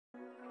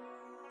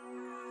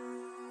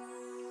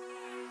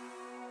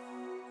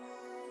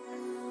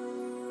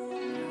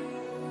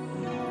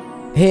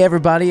Hey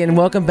everybody, and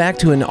welcome back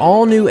to an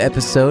all-new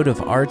episode of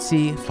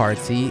Artsy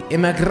Fartsy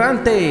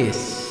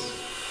Immigrantes.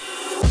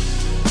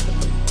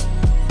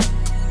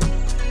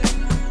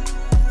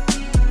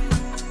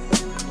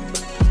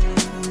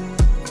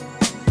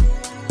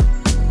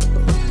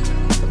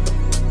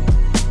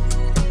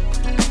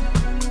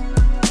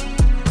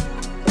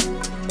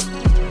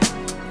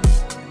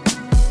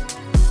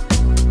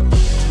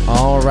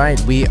 All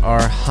right, we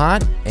are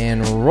hot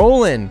and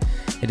rolling.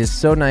 It is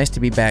so nice to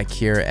be back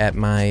here at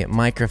my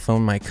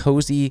microphone, my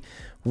cozy,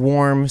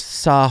 warm,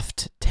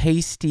 soft,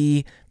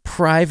 tasty,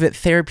 private,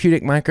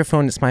 therapeutic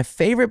microphone. It's my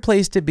favorite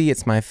place to be.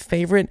 It's my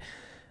favorite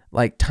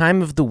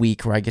time of the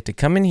week where I get to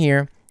come in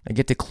here. I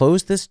get to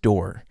close this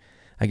door.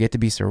 I get to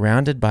be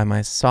surrounded by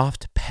my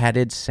soft,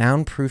 padded,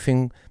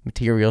 soundproofing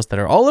materials that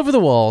are all over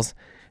the walls.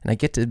 And I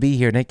get to be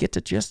here and I get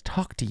to just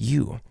talk to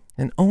you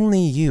and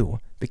only you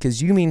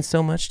because you mean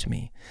so much to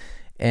me.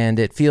 And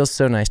it feels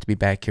so nice to be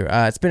back here.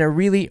 It's been a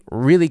really,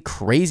 really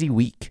crazy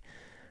week,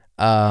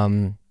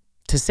 to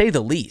say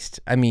the least.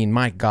 I mean,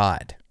 my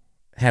God,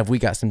 have we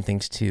got some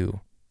things to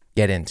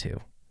get into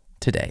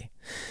today?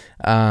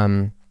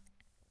 Right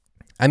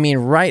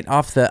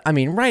off the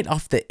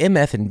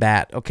MF and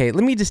bat. Okay,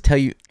 let me just tell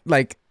you,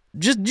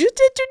 just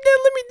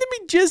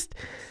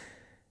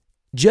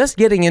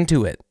getting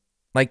into it,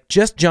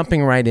 just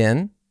jumping right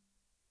in.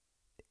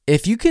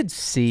 If you could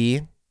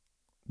see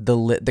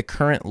the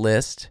current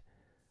list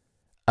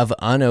of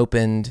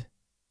unopened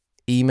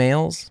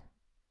emails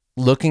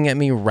looking at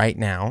me right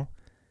now,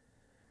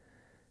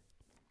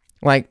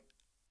 I'm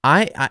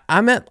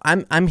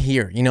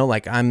here,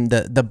 I'm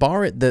the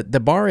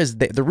bar is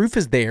the roof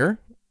is there,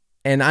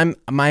 and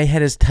my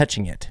head is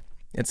touching it.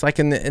 It's like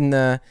in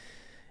that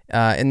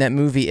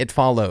movie It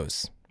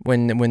Follows,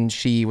 when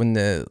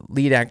the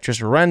lead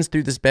actress runs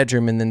through this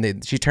bedroom and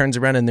then she turns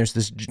around and there's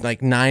this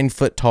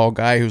 9-foot tall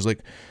guy who's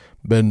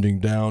bending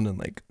down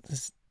and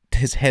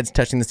his head's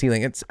touching the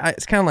ceiling. It's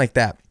kind of like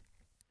that.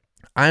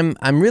 I'm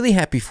really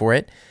happy for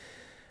it.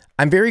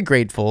 I'm very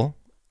grateful.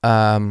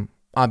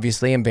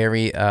 Obviously, I'm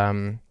very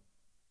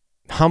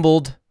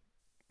humbled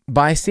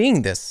by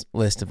seeing this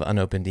list of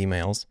unopened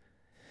emails.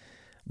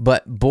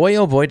 But boy,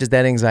 oh boy, does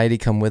that anxiety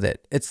come with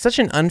it. It's such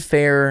an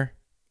unfair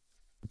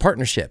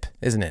partnership,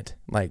 isn't it?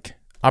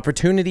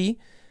 Opportunity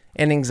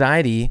and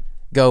anxiety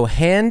go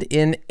hand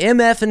in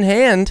MF in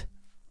hand,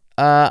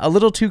 a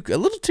little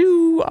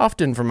too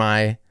often for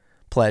my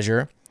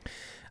pleasure.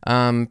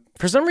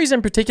 For some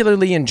reason,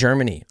 particularly in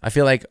Germany, I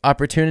feel like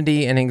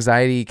opportunity and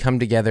anxiety come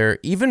together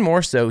even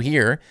more so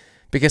here,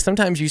 because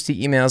sometimes you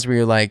see emails where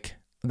you're like,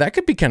 that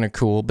could be kind of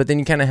cool, but then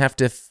you kind of have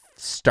to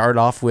start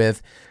off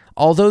with,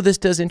 although this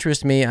does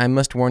interest me, I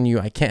must warn you,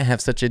 I can't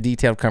have such a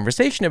detailed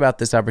conversation about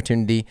this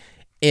opportunity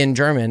in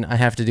German. I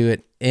have to do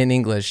it in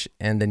English,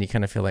 and then you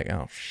kind of feel like,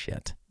 oh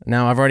shit.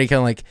 Now I've already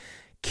kind of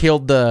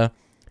killed the,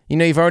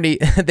 you've already,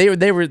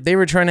 they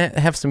were trying to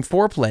have some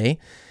foreplay,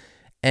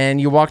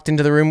 and you walked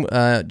into the room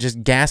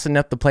just gassing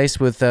up the place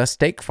with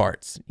steak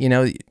farts.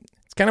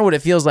 It's kind of what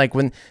it feels like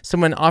when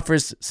someone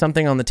offers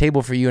something on the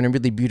table for you in a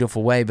really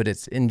beautiful way, but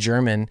it's in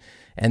German,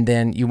 and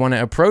then you want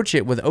to approach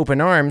it with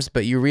open arms,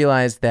 but you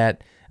realize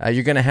that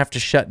you're going to have to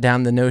shut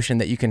down the notion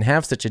that you can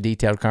have such a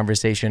detailed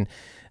conversation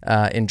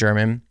in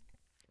German.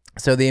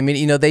 So they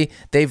immediately,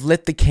 they've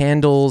lit the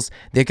candles.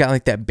 They've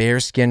got that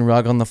bearskin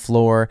rug on the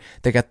floor.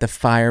 They got the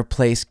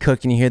fireplace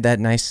cooking. You hear that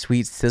nice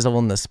sweet sizzle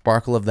and the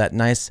sparkle of that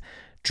nice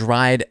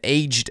dried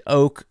aged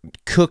oak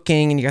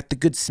cooking, and you got the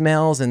good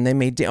smells, and they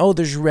made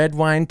there's red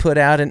wine put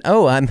out, and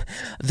I'm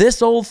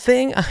this old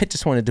thing, I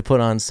just wanted to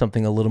put on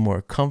something a little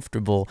more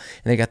comfortable,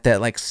 and they got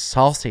that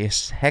saucy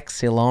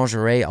sexy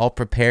lingerie all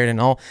prepared and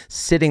all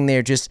sitting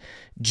there just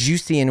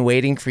juicy and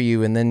waiting for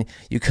you, and then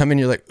you come in,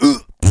 you're like,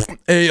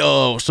 hey,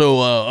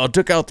 I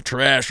took out the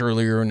trash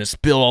earlier and it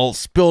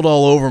spilled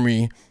all over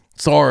me,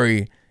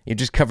 sorry. You're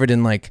just covered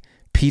in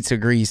pizza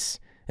grease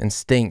and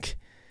stink.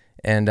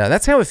 And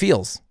that's how it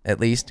feels,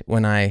 at least,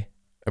 when I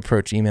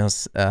approach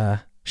emails,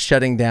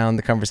 shutting down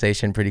the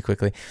conversation pretty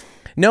quickly.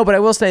 No, but I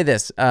will say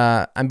this.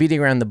 I'm beating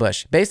around the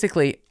bush.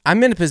 Basically,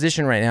 I'm in a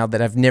position right now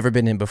that I've never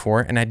been in before,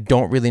 and I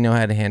don't really know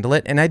how to handle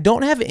it. And I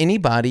don't have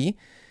anybody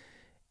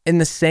in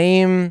the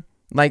same,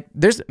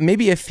 there's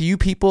maybe a few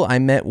people I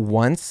met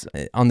once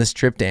on this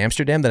trip to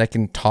Amsterdam that I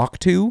can talk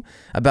to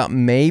about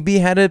maybe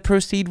how to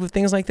proceed with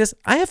things like this.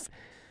 I'm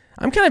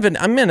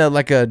in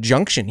a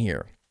junction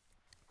here.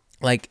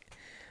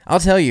 I'll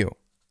tell you,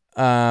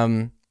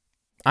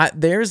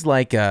 there's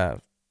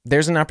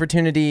an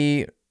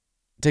opportunity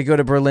to go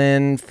to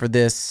Berlin for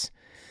this.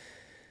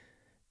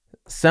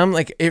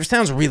 It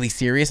sounds really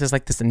serious. It's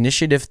this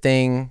initiative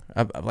thing,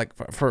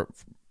 for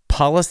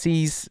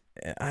policies.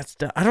 I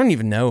don't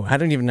even know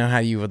how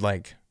you would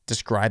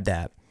describe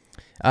that.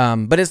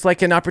 But it's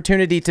an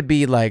opportunity to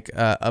be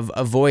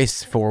a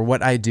voice for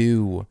what I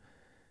do.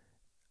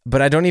 But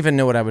I don't even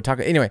know what I would talk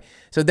about. Anyway,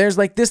 so there's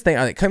this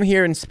thing, come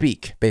here and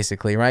speak,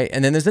 basically, right?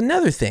 And then there's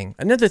another thing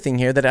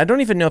here that I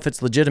don't even know if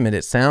it's legitimate.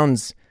 It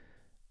sounds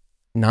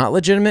not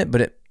legitimate,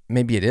 but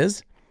maybe it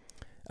is.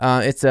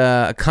 It's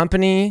a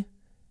company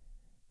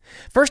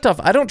First off,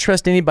 I don't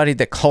trust anybody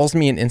that calls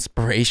me an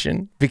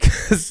inspiration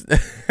because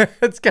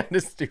it's kind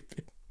of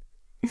stupid.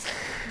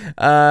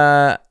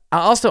 I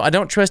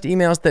don't trust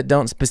emails that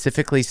don't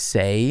specifically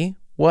say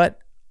what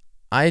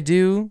I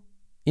do.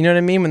 You know what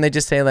I mean? When they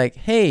just say like,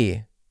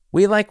 hey,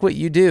 we like what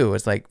you do.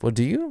 It's like, well,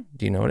 do you?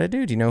 Do you know what I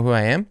do? Do you know who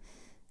I am?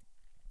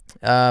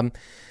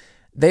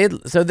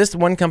 So this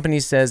one company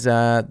says,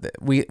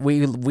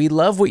 we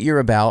love what you're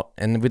about,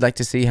 and we'd like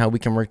to see how we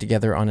can work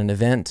together on an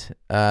event.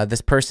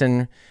 This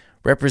person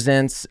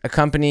represents a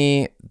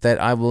company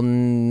that I will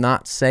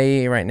not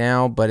say right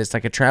now, but it's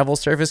like a travel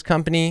service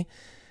company.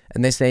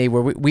 And they say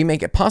where we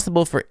make it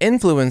possible for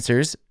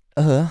influencers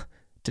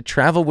to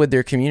travel with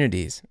their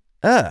communities.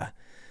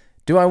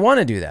 Do I want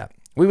to do that?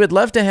 We would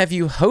love to have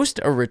you host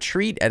a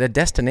retreat at a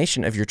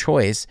destination of your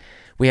choice.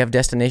 We have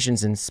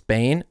destinations in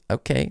Spain,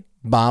 okay,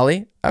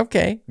 Bali,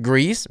 okay,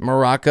 Greece,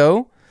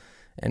 Morocco,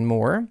 and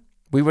more.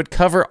 We would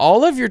cover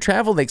all of your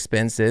travel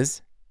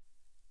expenses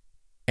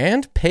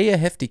and pay a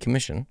hefty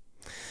commission.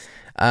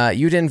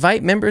 You'd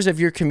invite members of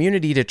your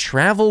community to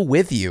travel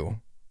with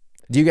you.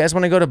 Do you guys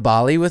want to go to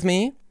Bali with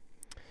me?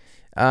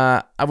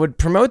 I would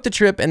promote the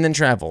trip and then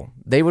travel.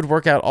 They would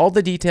work out all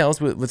the details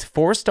with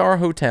 4-star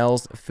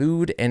hotels,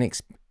 food, and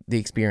the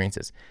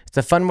experiences. It's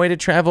a fun way to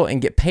travel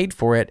and get paid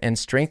for it and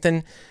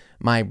strengthen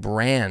my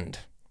brand.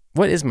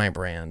 What is my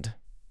brand?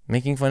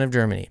 Making fun of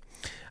Germany.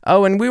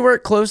 Oh, and we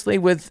work closely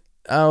with...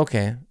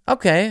 Okay.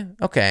 Well,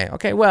 okay.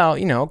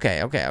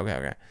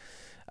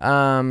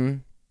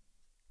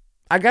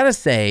 I gotta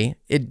say,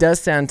 it does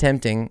sound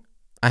tempting.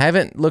 I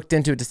haven't looked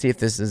into it to see if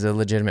this is a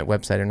legitimate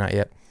website or not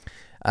yet.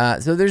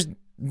 So there's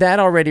that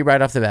already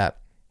right off the bat.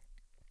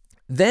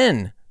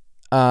 Then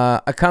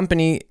a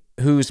company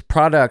whose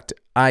product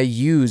I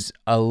use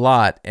a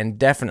lot and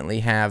definitely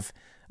have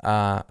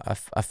a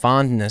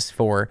fondness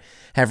for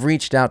have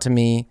reached out to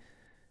me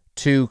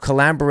to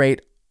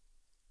collaborate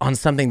on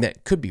something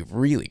that could be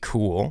really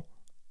cool,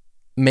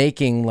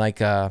 making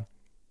like a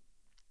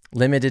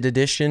limited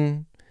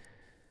edition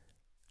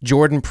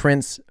Jordan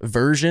Prince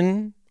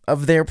version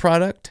of their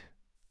product.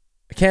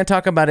 I can't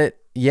talk about it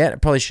yet. I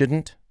probably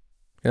shouldn't.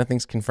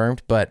 Nothing's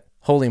confirmed, but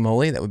holy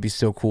moly, that would be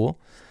so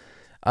cool.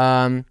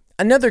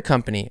 Another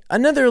company,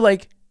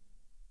 like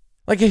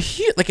a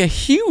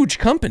huge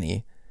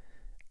company,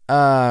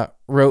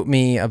 wrote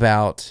me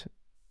about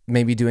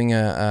maybe doing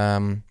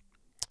a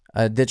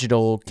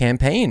digital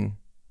campaign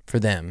for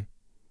them,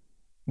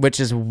 which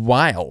is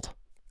wild.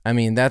 I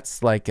mean,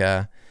 that's like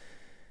a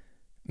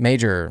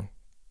major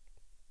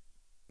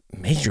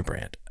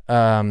brand.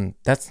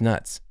 That's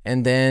nuts.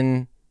 And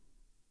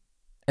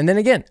then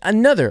again,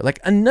 another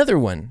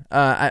one.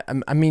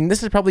 I mean,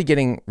 this is probably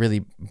getting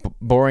really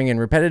boring and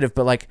repetitive,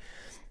 but like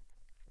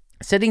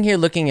sitting here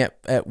looking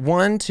at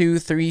 1, 2,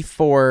 3,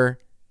 4,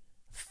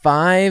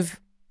 5,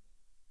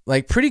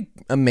 like pretty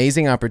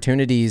amazing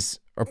opportunities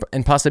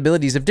and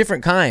possibilities of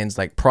different kinds,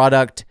 like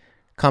product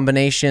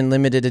combination,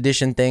 limited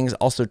edition things,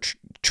 also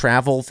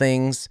travel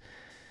things.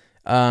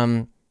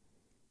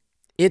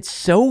 It's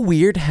so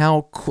weird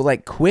how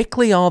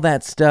quickly all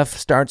that stuff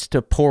starts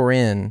to pour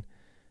in.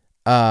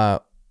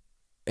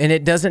 And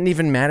it doesn't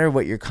even matter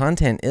what your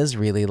content is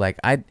really. Like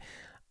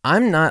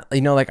I'm not,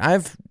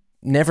 I've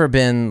never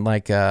been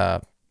like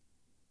I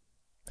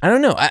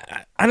don't know.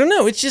 I don't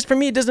know. It's just, for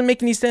me, it doesn't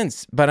make any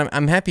sense, but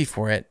I'm happy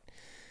for it.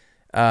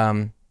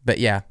 But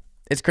yeah,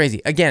 it's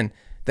crazy. Again,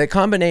 the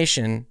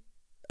combination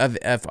of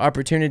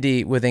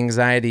opportunity with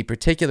anxiety,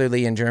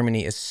 particularly in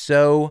Germany, is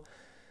so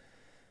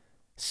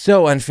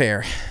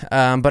unfair.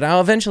 But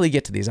I'll eventually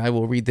get to these. I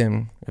will read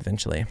them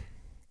eventually.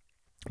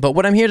 But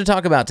what I'm here to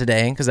talk about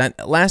today, because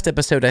last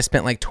episode I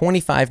spent like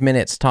 25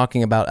 minutes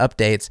talking about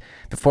updates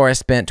before I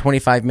spent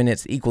 25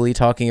 minutes equally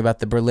talking about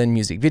the Berlin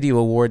Music Video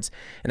Awards,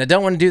 and I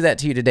don't want to do that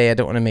to you today. I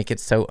don't want to make it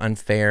so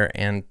unfair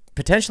and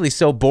potentially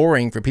so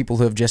boring for people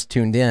who have just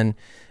tuned in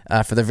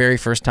for the very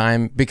first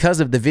time because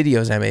of the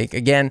videos I make.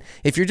 Again,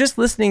 if you're just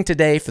listening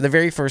today for the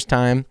very first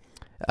time,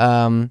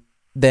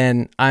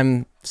 then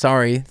I'm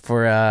sorry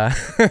for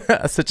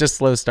such a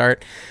slow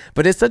start,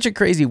 but it's such a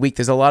crazy week.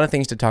 There's a lot of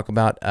things to talk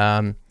about.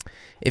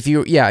 If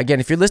you're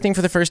listening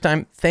for the first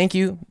time, thank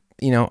you.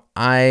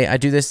 I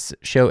do this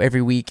show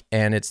every week,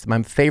 and it's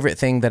my favorite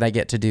thing that I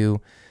get to do.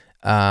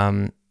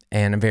 And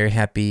I'm very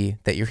happy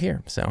that you're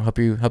here. So hope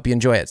you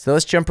enjoy it. So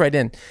let's jump right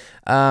in.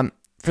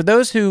 For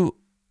those who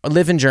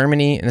live in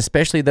Germany, and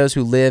especially those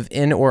who live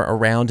in or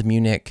around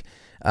Munich,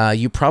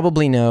 you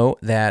probably know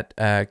that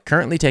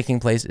currently taking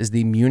place is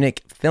the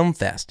Munich Film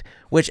Fest,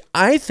 which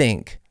I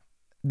think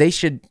they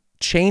should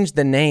change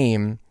the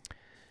name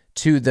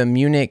to the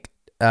Munich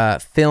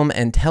Film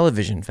and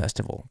Television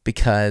Festival,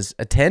 because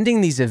attending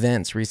these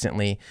events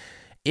recently,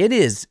 it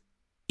is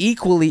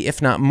equally,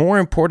 if not more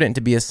important,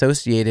 to be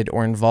associated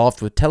or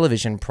involved with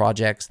television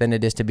projects than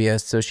it is to be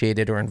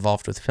associated or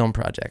involved with film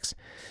projects.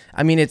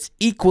 I mean, it's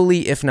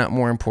equally, if not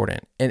more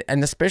important.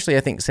 And especially,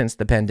 I think, since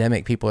the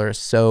pandemic, people are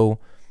so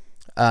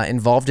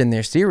involved in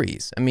their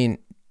series. I mean,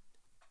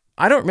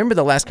 I don't remember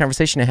the last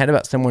conversation I had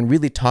about someone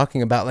really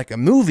talking about like a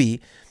movie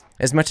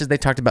as much as they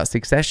talked about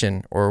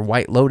Succession or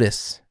White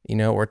Lotus,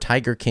 or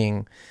Tiger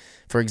King,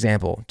 for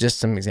example, just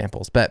some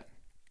examples. But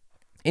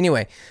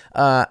anyway,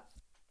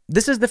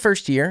 this is the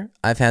first year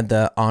I've had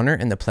the honor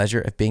and the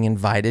pleasure of being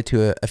invited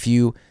to a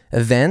few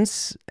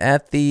events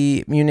at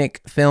the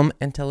Munich Film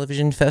and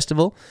Television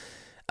Festival,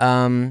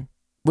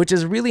 which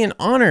is really an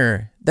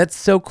honor. That's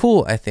so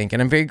cool, I think,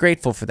 and I'm very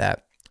grateful for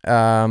that.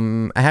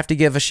 I have to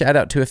give a shout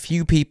out to a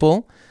few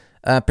people,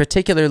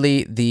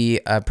 particularly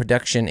the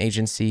production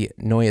agency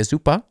Neue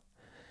Super.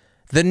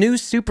 The new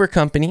Super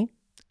Company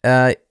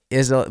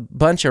is a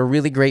bunch of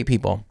really great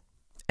people,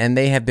 and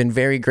they have been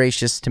very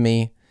gracious to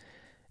me.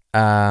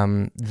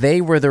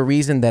 They were the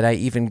reason that I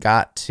even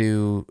got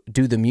to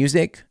do the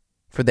music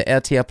for the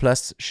RTL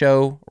Plus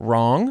show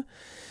Wrong.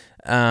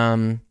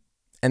 And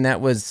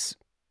that was,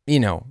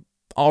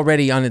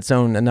 already on its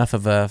own enough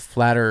of a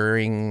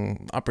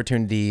flattering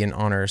opportunity and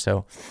honor.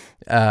 So,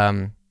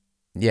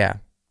 yeah.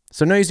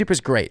 So Neue Super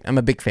is great. I'm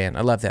a big fan.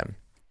 I love them.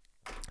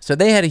 So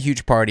they had a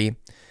huge party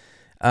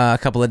a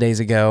couple of days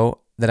ago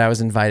that I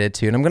was invited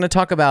to. And I'm going to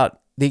talk about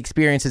the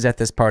experiences at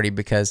this party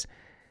because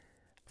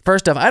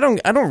first off, I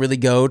don't really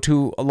go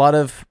to a lot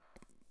of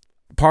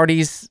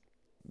parties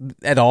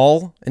at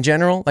all in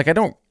general. Like I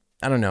don't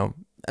know,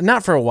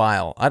 not for a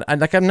while.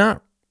 I'm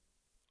not.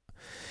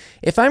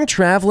 If I'm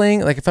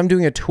traveling, like if I'm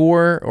doing a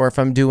tour or if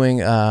I'm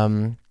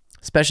doing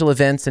special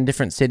events in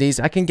different cities,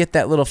 I can get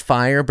that little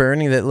fire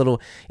burning, that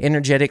little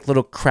energetic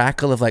little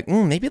crackle of like,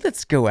 maybe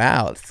let's go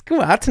out. Let's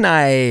go out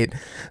tonight.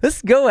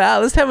 Let's go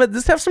out.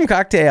 Let's have some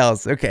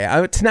cocktails.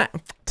 Okay,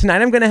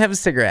 tonight I'm gonna have a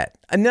cigarette.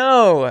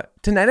 No,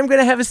 tonight I'm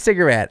gonna have a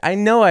cigarette. I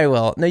know I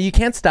will. No, you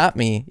can't stop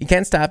me. You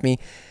can't stop me.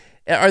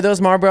 Are those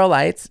Marlboro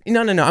Lights?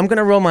 No. I'm going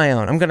to roll my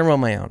own.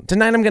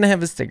 Tonight I'm going to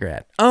have a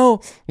cigarette. Oh,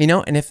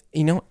 and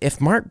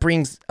if Mark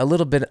brings a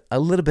little bit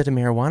of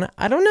marijuana,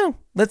 I don't know.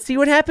 Let's see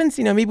what happens.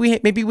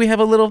 Maybe we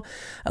have a little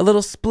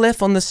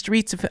spliff on the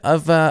streets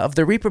of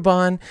the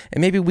Reeperbahn,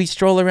 and maybe we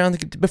stroll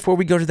around before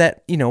we go to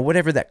that,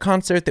 whatever that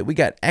concert that we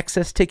got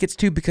access tickets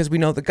to because we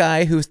know the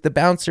guy who's the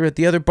bouncer at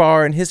the other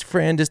bar and his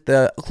friend is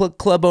the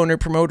club owner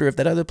promoter of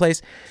that other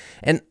place.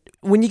 And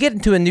when you get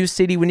into a new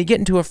city, when you get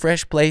into a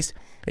fresh place,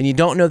 and you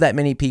don't know that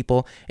many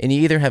people, and you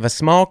either have a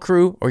small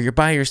crew or you're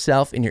by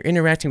yourself and you're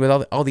interacting with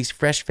all these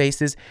fresh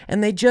faces,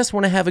 and they just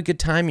want to have a good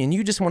time, and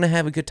you just want to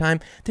have a good time,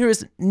 there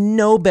is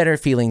no better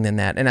feeling than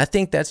that. And I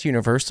think that's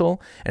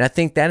universal, and I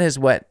think that is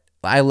what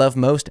I love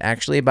most,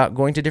 actually, about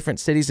going to different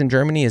cities in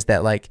Germany, is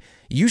that, like,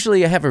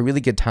 usually I have a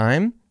really good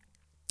time,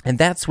 and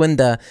that's when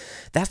the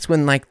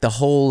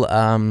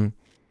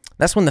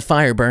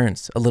fire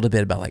burns a little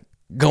bit about, like,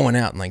 going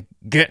out and, like,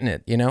 getting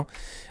it,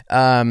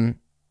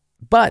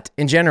 But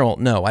in general,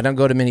 no, I don't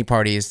go to many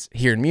parties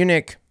here in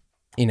Munich.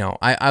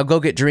 I'll go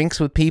get drinks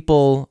with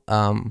people,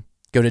 go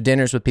to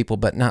dinners with people,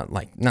 but not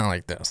like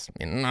this.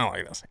 Not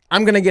like this.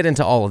 I'm going to get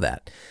into all of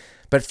that.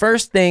 But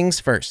first things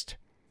first,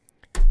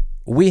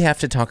 we have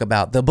to talk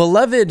about the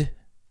beloved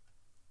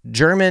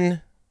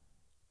German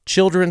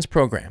children's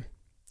program,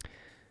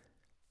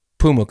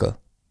 Pumuckl.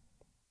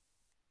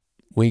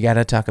 We got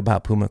to talk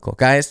about Pumuckl.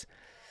 Guys,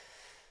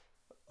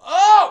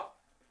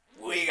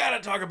 we got to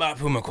talk about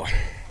Pumuckl.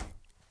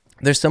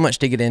 There's so much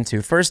to get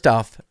into. First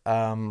off,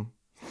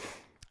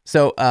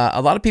 so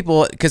a lot of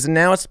people, because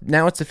now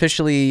it's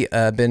officially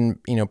been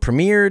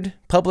premiered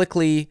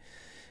publicly,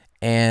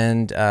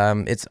 and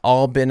it's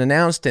all been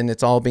announced and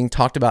it's all being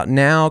talked about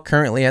now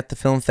currently at the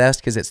film fest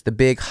because it's the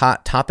big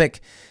hot topic.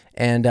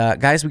 And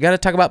guys, we got to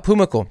talk about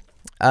Pumuckl.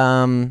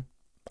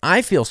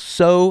 I feel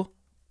so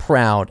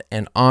proud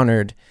and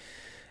honored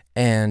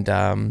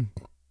and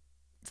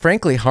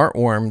frankly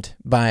heartwarmed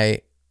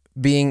by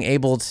being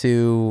able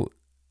to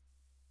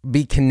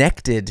be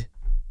connected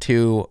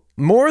to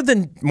more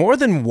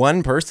than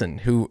one person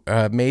who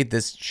made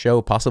this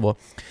show possible.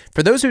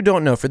 For those who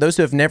don't know, for those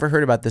who have never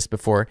heard about this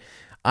before,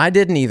 I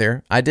didn't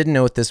either. I didn't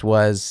know what this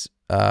was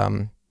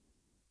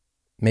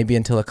maybe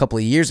until a couple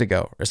of years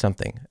ago or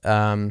something.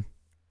 So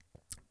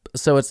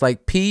it's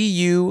like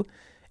Pumuckl,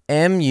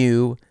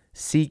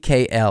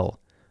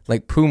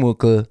 like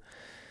Pumuckl.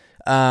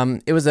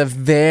 It was a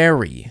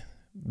very,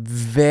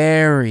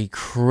 very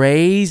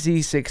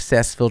crazy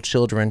successful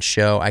children's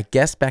show, I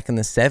guess back in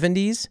the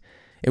 70s.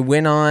 It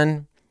went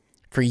on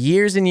for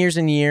years and years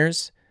and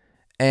years.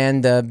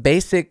 And the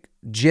basic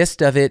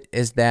gist of it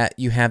is that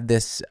you have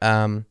this,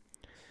 loving,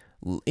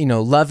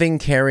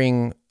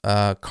 caring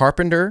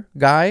carpenter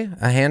guy,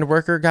 a hand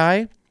worker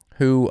guy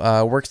who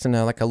works in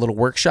a little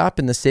workshop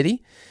in the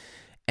city.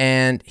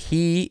 And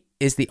he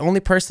is the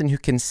only person who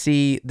can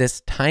see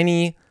this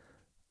tiny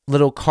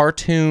little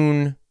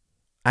cartoon,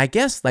 I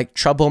guess, like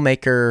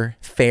troublemaker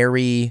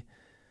fairy,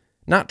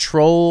 not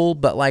troll,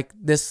 but like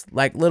this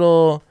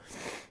little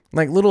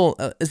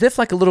as if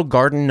like a little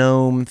garden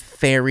gnome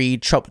fairy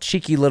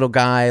cheeky little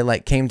guy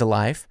like came to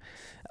life.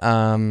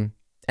 And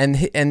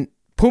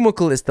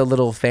Pumuckl is the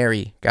little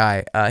fairy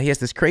guy. He has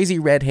this crazy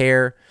red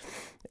hair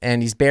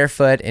and he's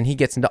barefoot and he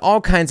gets into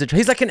all kinds of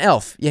he's like an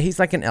elf. Yeah, he's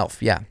like an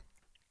elf. Yeah.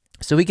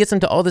 So he gets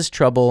into all this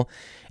trouble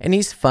and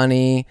he's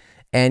funny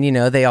And,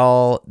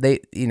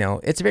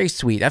 it's very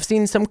sweet. I've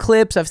seen some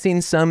clips,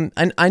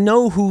 and I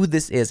know who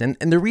this is. And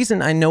the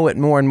reason I know it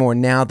more and more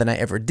now than I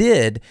ever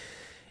did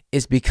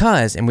is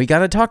because, and we got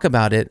to talk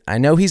about it. I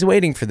know he's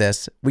waiting for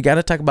this. We got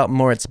to talk about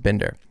Moritz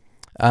Binder.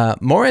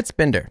 Moritz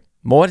Binder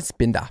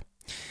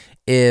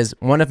is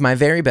one of my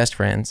very best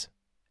friends.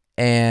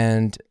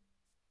 And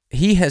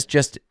he has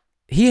just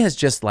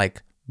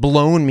like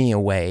blown me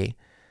away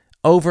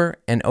over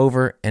and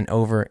over and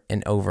over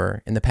and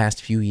over in the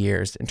past few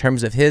years in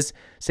terms of his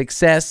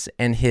success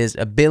and his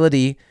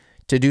ability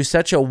to do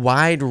such a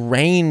wide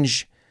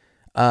range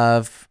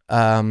of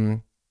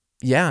writing,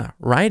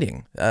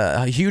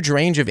 a huge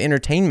range of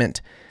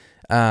entertainment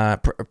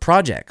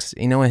projects.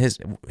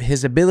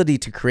 His ability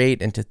to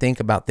create and to think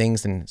about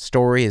things and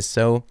story is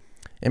so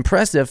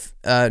impressive,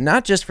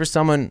 not just for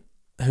someone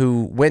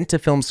who went to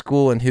film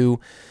school and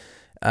who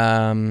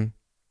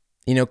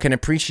can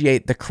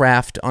appreciate the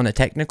craft on a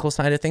technical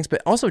side of things,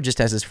 but also just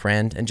as his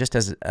friend and just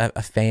as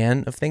a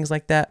fan of things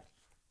like that.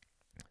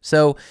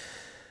 So,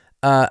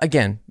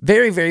 again,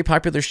 very, very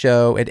popular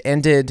show. It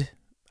ended.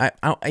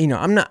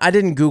 I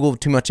didn't Google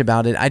too much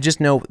about it. I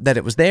just know that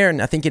it was there,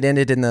 and I think it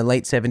ended in the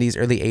late 70s,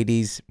 early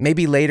 80s,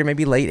 maybe later,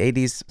 maybe late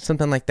 80s,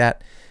 something like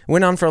that.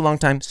 Went on for a long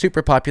time,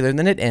 super popular, and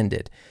then it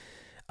ended.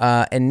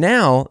 And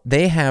now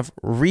they have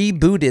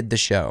rebooted the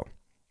show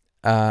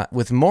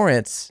with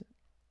Moritz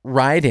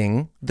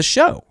writing the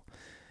show.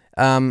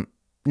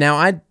 Now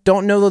I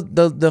don't know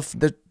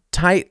the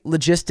tight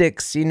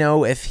logistics,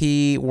 if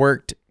he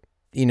worked,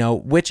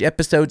 which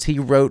episodes he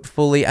wrote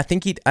fully.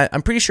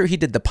 I'm pretty sure he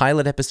did the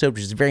pilot episode,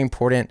 which is very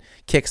important,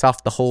 kicks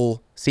off the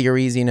whole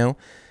series, He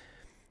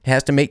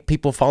has to make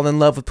people fall in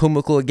love with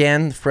Pumuckl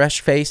again,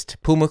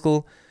 fresh-faced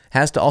Pumuckl,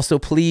 has to also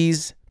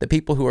please the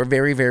people who are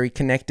very, very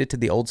connected to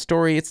the old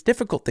story. It's a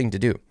difficult thing to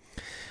do.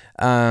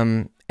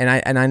 And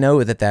I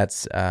know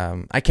that's,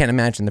 I can't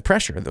imagine the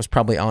pressure that was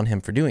probably on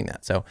him for doing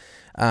that. So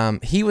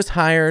he was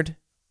hired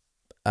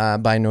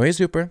by Neue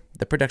Super,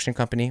 the production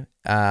company,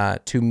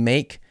 to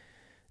make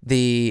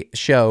the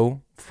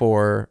show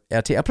for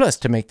RTL Plus,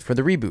 for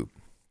the reboot.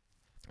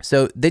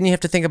 So then you have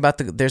to think about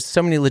there's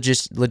so many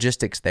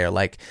logistics there,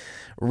 like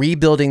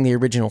rebuilding the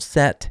original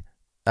set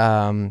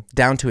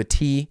down to a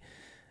T,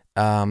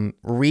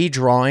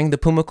 redrawing the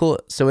Pumuckl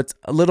so it's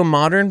a little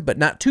modern, but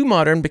not too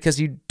modern because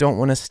you don't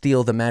want to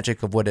steal the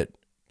magic of what it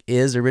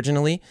is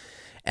originally.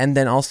 And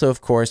then also,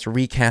 of course,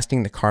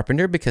 recasting the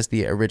Carpenter because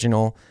the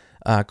original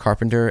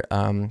Carpenter,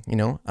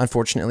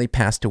 unfortunately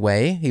passed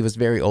away. He was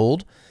very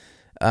old.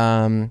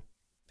 And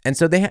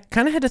so they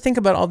kind of had to think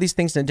about all these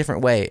things in a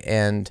different way.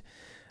 And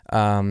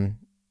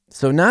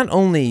so not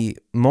only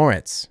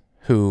Moritz,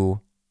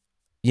 who,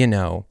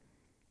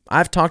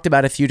 I've talked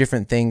about a few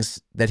different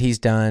things that he's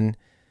done.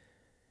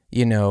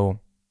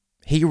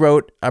 He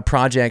wrote a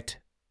project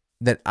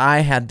that I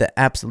had the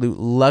absolute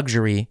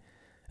luxury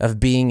of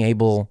being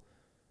able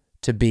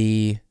to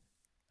be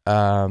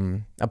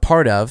a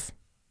part of,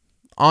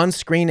 on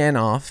screen and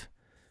off,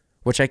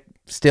 which I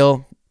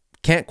still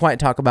can't quite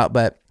talk about,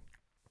 but,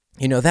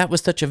 that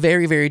was such a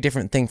very, very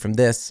different thing from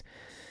this.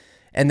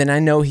 And then I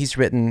know he's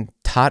written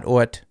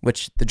Tatort,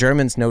 which the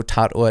Germans know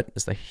Tatort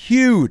is a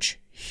huge,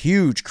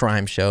 huge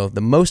crime show,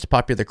 the most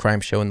popular crime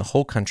show in the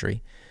whole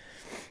country.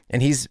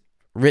 And he's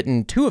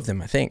written 2 of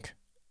them, I think.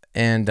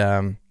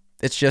 And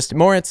it's just,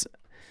 Moritz,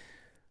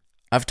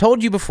 I've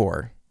told you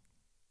before,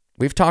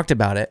 we've talked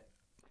about it,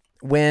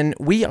 when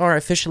we are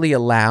officially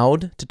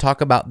allowed to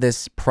talk about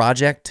this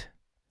project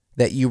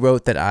that you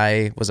wrote that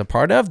I was a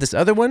part of, this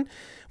other one,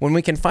 when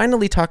we can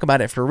finally talk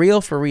about it for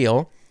real,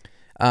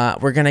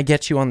 we're going to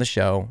get you on the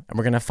show, and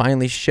we're going to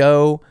finally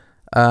show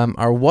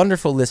our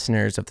wonderful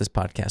listeners of this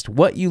podcast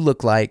what you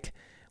look like,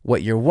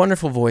 what your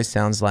wonderful voice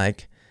sounds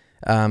like.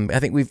 I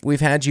think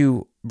we've had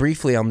you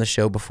briefly on the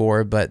show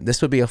before, but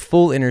this would be a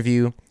full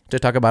interview to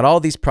talk about all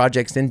these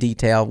projects in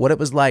detail, what it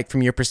was like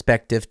from your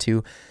perspective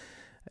to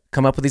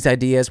come up with these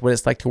ideas, what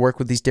it's like to work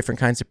with these different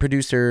kinds of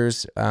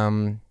producers,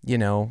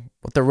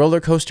 what the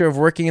roller coaster of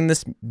working in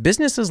this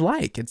business is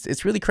like.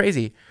 It's really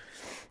crazy.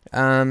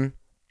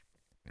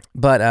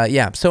 But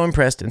I'm so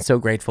impressed and so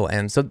grateful.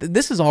 And so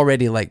this is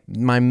already like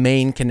my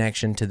main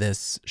connection to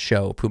this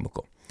show,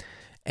 Pumuckl.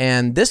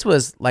 And this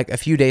was like a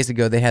few days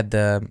ago,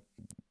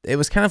 it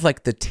was kind of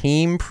like the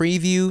team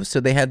preview. So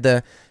they had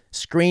the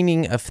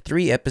screening of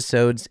 3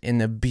 episodes in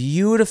the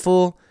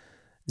beautiful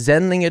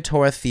Sendlinger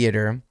Tor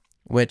Theater,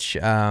 which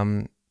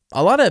a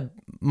lot of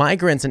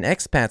migrants and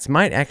expats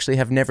might actually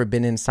have never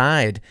been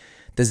inside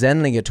the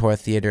Sendlinger Tor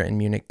Theater in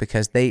Munich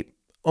because they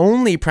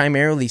only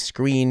primarily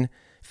screen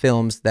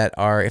films that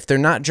are, if they're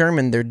not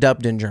German, they're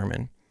dubbed in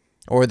German,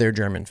 or they're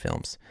German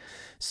films.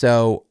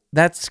 So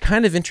that's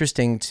kind of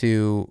interesting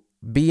to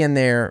be in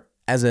there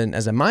as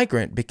a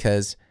migrant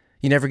because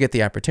you never get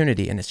the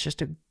opportunity, and it's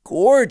just a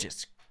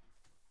gorgeous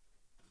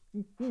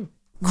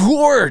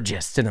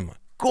cinema,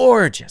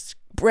 gorgeous,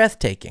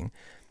 breathtaking.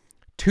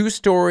 2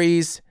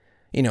 stories,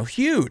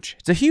 huge.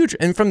 It's a huge,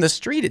 and from the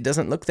street, it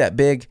doesn't look that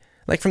big.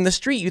 Like from the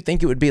street, you'd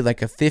think it would be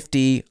like a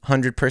 50,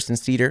 100 person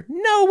seater.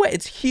 No way,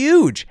 it's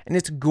huge, and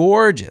it's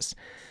gorgeous.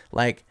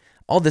 like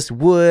all this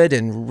wood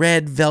and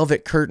red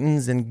velvet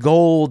curtains and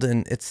gold,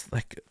 and it's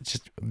like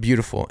just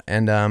beautiful.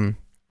 And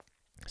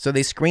so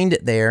they screened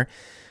it there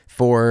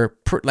for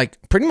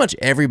pretty much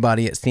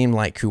everybody, it seemed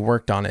like, who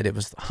worked on it. It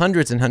was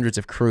hundreds and hundreds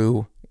of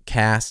crew,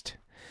 cast.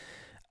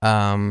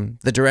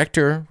 The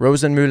director,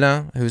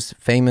 Rosenmüller, who's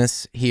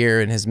famous here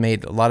and has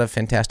made a lot of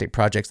fantastic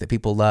projects that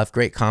people love,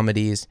 great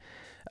comedies.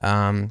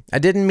 I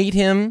didn't meet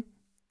him,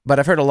 but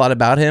I've heard a lot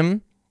about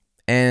him,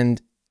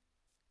 and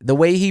the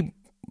way he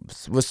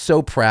was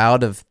so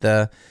proud of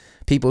the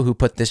people who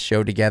put this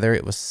show together,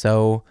 it was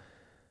so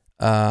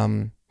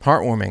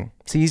heartwarming.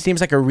 So he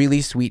seems like a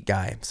really sweet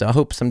guy, so I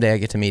hope someday I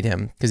get to meet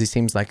him, because he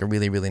seems like a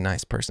really, really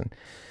nice person.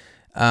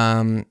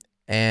 And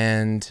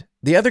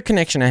the other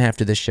connection I have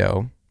to this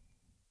show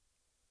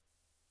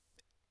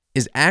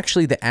is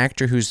actually the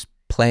actor who's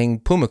playing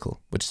Pumuckl,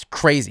 which is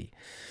crazy.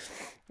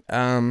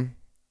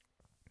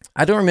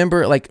 I don't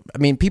remember,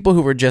 people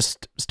who were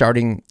just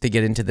starting to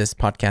get into this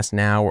podcast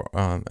now,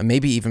 or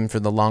maybe even for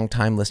the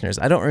long-time listeners,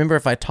 I don't remember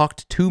if I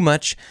talked too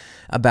much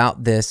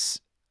about this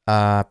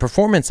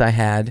performance I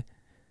had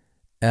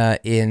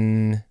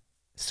in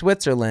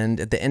Switzerland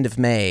at the end of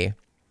May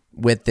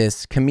with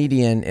this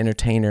comedian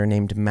entertainer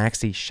named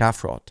Maxi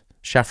Schafroth.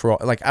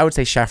 I would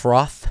say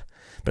Schafroth,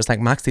 but it's like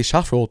Maxi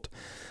Schafroth.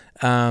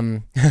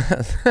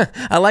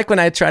 I like when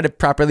I try to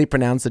properly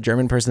pronounce the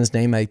German person's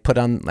name, I put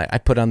on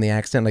the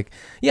accent,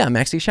 Maxi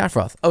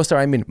Schafroth. Oh,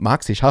 sorry, I mean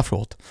Maxi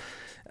Schafroth.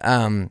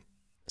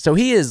 So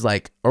he is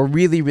like a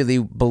really, really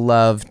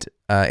beloved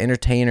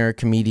entertainer,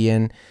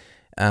 comedian.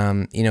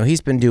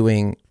 He's been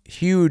doing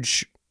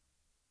huge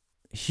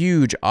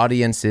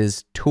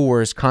audiences,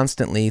 tours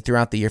constantly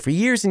throughout the year for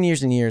years and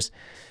years and years.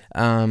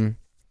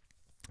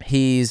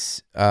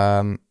 He's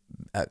a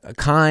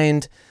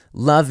kind,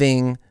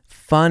 loving,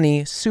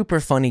 funny, super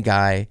funny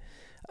guy,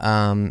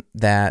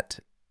 that,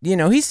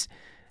 he's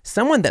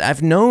someone that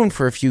I've known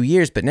for a few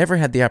years, but never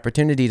had the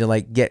opportunity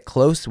to get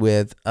close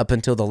with up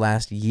until the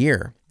last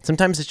year.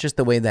 Sometimes it's just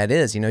the way that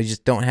is, you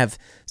just don't have,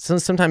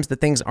 sometimes the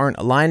things aren't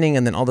aligning,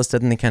 and then all of a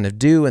sudden they kind of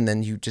do, and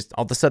then you just,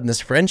 all of a sudden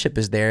this friendship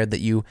is there that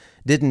you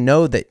didn't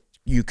know that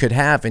you could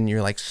have, and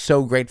you're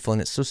so grateful,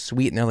 and it's so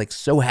sweet, and they're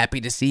so happy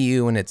to see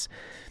you, and it's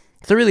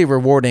a really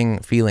rewarding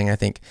feeling, I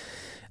think.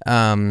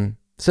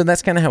 So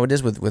that's kind of how it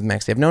is with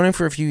Maxi. I've known him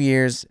for a few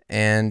years,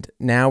 and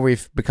now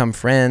we've become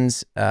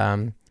friends,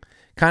 kind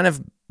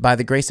of by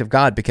the grace of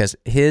God, because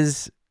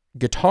his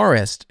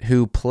guitarist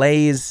who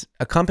plays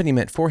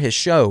accompaniment for his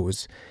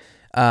shows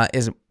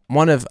is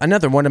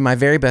another one of my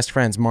very best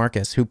friends,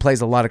 Marcus, who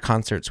plays a lot of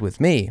concerts with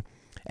me.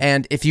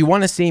 And if you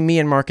want to see me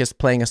and Marcus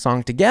playing a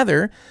song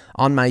together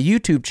on my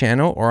YouTube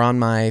channel or on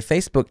my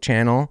Facebook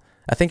channel,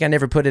 I think I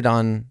never put it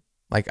on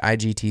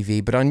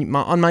IGTV, but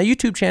on my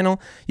YouTube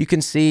channel, you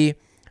can see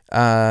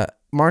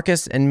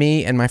Marcus and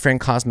me and my friend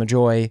Cosmo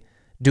Joy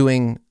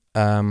doing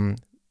my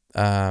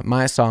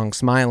song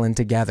 "Smilin'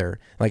 Together,"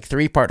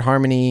 3-part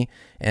harmony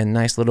and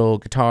nice little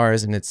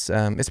guitars, and it's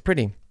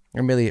pretty.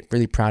 I'm really,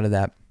 really proud of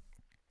that.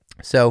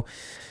 So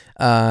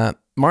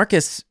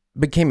Marcus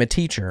became a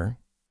teacher,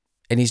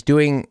 and he's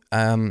doing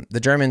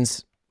the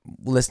Germans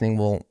listening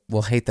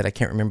will hate that I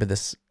can't remember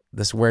this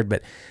word,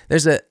 but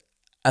there's a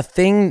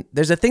thing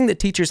that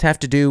teachers have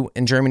to do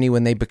in Germany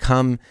when they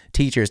become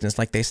teachers, and it's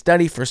they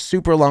study for a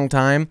super long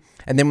time,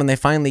 and then when they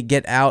finally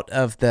get out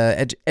of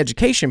the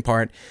education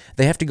part,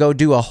 they have to go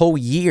do a whole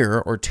year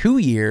or 2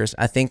 years,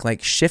 I think,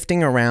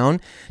 shifting around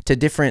to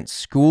different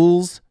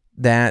schools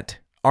that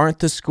aren't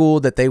the school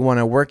that they want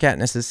to work at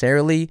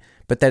necessarily,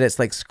 but that it's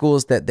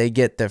schools that they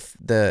get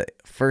the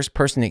first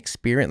person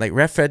experience,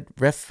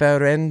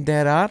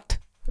 Referendarat.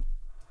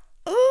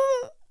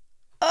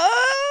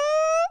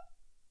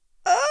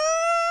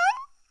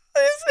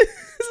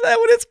 Is that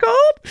what it's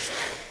called?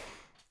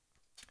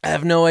 I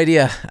have no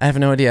idea.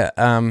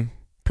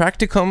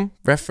 Practicum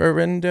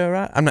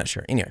referendara. I'm not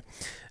sure. Anyway,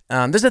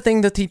 there's a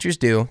thing that teachers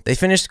do. They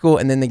finish school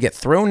and then they get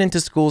thrown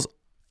into schools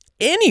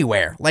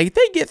anywhere. They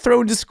get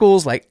thrown to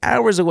schools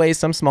hours away,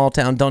 some small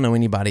town, don't know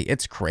anybody.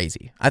 It's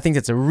crazy. I think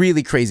it's a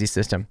really crazy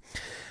system.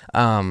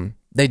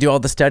 They do all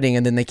the studying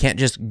and then they can't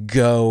just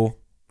go.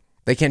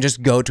 They can't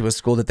just go to a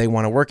school that they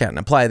want to work at and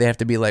apply. They have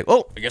to be I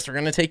guess we're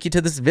going to take you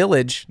to this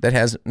village that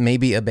has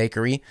maybe a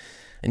bakery,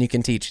 and you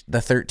can teach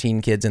the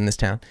 13 kids in this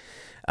town.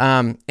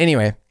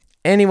 Anyway,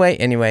 he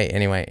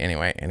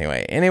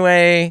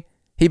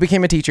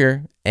became a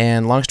teacher,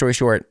 and long story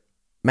short,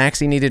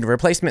 Maxi needed a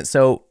replacement,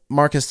 so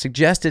Marcus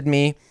suggested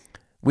me.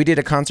 We did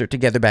a concert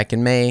together back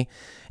in May,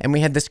 and we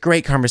had this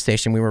great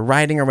conversation. We were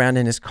riding around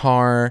in his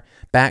car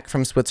back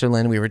from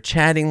Switzerland. We were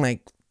chatting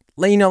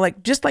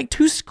just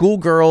two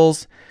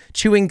schoolgirls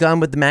chewing gum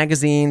with the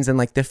magazines and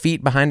the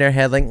feet behind our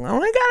head, oh my God,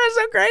 it's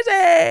so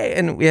crazy.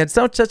 And we had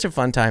such a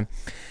fun time.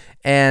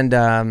 And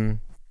I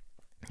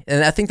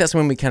think that's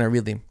when we kind of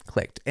really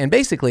clicked. And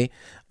basically,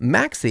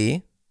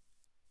 Maxi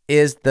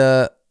is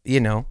the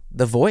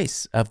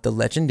voice of the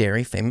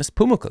legendary famous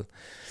Pumuckl.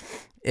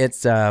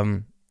 It's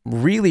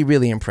really,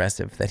 really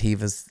impressive that he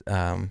was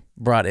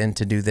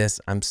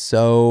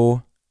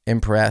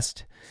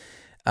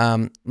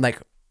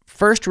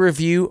first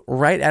review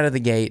right out of the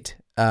gate.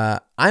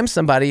 I'm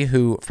somebody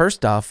who,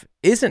 first off,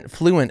 isn't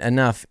fluent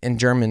enough in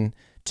German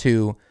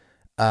to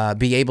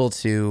be able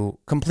to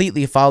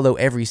completely follow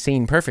every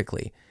scene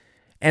perfectly.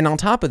 And on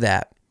top of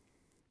that,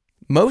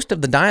 most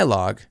of the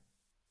dialogue,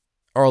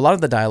 or a lot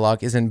of the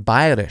dialogue, is in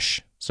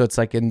Bayerisch. So it's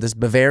like in this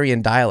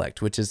Bavarian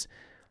dialect, which is,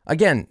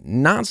 again,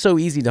 not so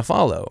easy to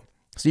follow.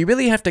 So you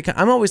really have to,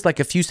 I'm always like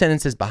a few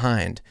sentences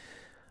behind.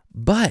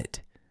 But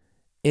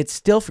it's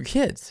still for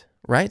kids,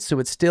 right? So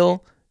it's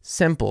still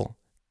simple.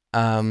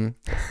 Thank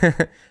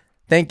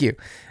you.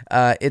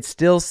 It's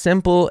still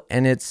simple,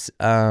 and it's,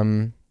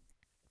 but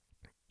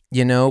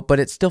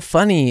it's still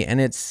funny,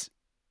 and it's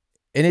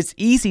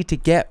easy to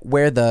get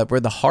where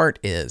the heart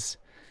is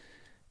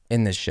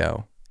in this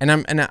show.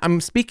 And I'm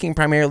speaking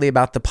primarily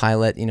about the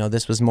pilot.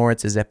 This was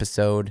Moritz's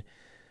episode.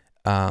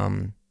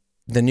 The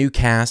new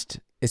cast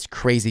is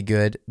crazy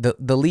good.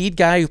 The lead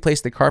guy who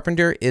plays the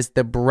carpenter is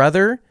the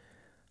brother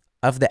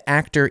of the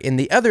actor in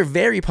the other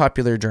very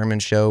popular German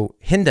show,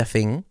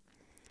 Hindafing.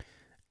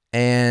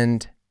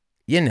 And,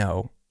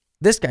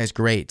 this guy's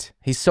great.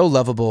 He's so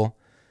lovable,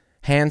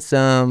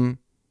 handsome,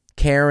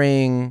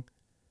 caring,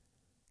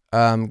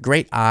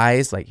 great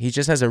eyes. Like, he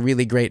just has a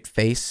really great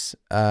face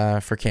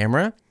for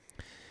camera.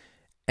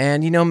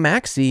 And,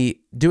 Maxi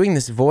doing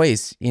this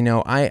voice,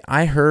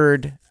 I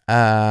heard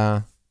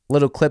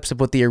little clips of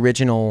what the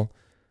original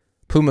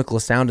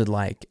Pumuckl sounded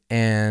like.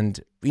 And,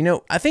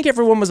 I think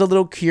everyone was a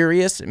little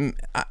curious.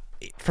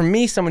 For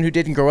me, someone who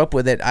didn't grow up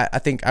with it, I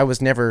think I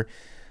was never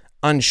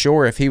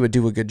unsure if he would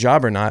do a good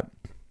job or not.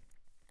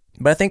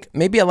 But I think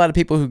maybe a lot of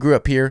people who grew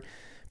up here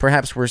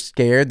perhaps were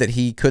scared that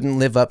he couldn't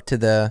live up to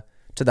the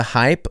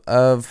hype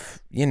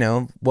of,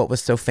 what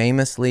was so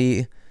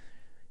famously,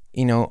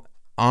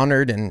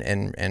 honored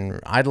and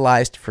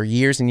idolized for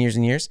years and years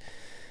and years.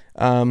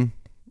 And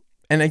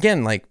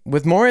again, like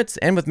with Moritz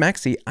and with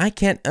Maxi, I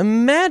can't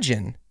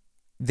imagine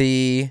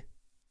the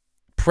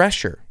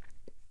pressure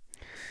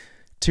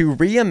to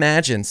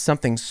reimagine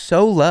something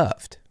so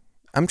loved.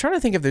 I'm trying to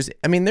think if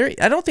I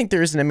don't think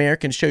there is an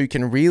American show you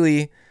can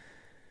really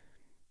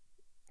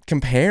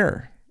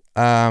compare.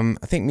 I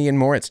think me and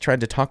Moritz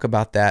tried to talk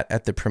about that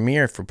at the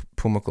premiere for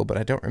Pumuckl, but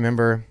I don't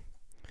remember.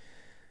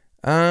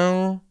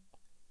 I'm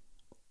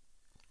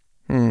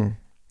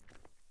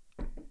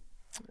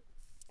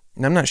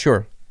not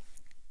sure.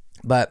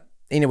 But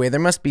anyway, there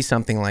must be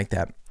something like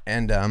that.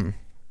 And I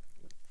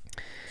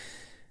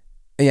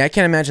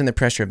can't imagine the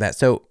pressure of that.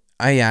 So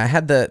I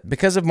had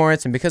because of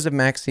Moritz and because of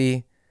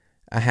Maxi,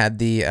 I had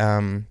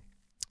the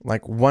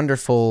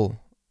wonderful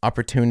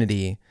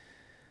opportunity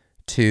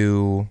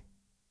to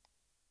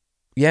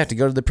go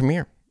to the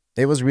premiere.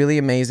 It was really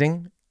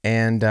amazing,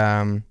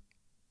 and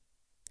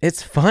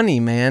it's funny,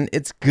 man.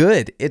 It's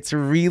good. It's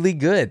really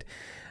good.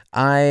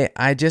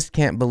 I just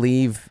can't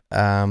believe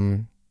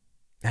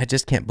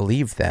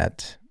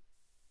that.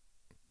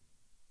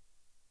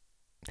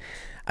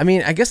 I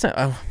mean, I guess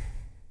I'm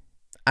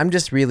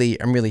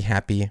really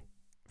happy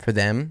for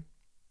them.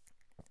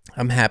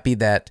 I'm happy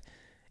that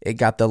it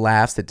got the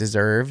laughs it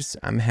deserves.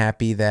 I'm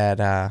happy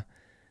that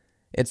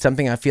it's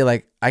something I feel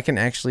like I can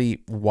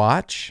actually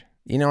watch.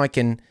 I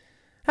can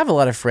have a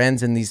lot of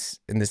friends in this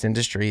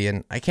industry,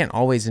 and I can't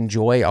always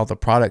enjoy all the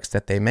products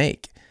that they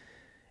make.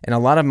 And a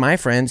lot of my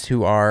friends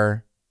who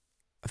are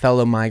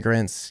fellow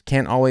migrants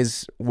can't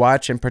always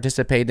watch and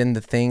participate in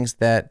the things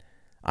that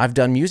I've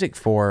done music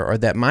for, or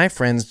that my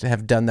friends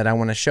have done that I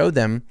want to show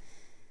them,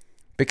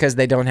 because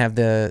they don't have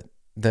the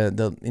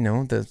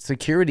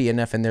security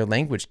enough in their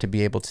language to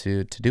be able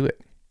to do it.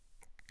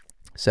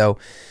 So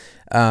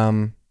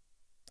I'm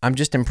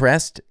just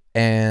impressed,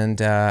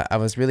 and I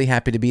was really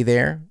happy to be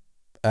there.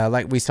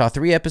 We saw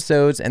 3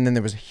 episodes, and then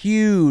there was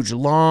huge,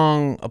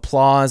 long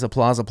applause. It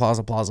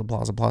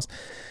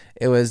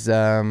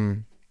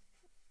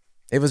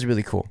was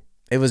really cool.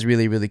 It was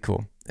really, really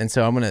cool. And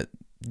so I'm going to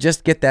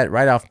just get that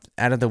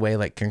out of the way.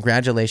 Like,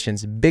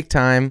 congratulations, big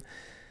time,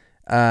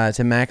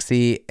 to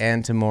Maxi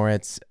and to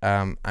Moritz.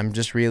 I'm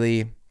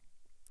really,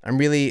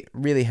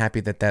 really happy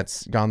that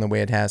that's gone the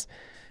way it has.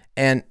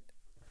 And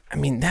I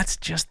mean, that's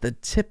just the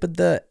tip of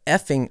the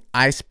effing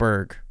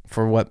iceberg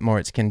for what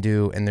Moritz can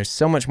do. And there's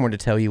so much more to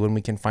tell you when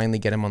we can finally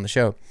get him on the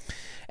show.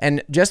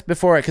 And just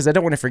before, because I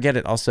don't want to forget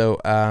it also,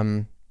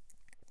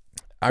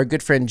 our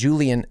good friend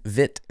Julian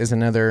Witt is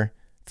another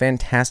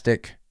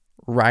fantastic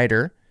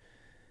writer.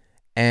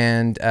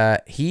 And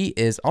he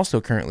is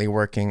also currently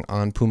working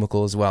on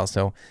Pumuckl as well.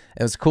 So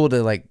it was cool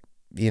to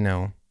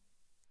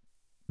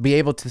be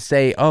able to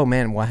say, oh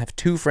man, well, I have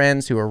 2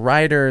 friends who are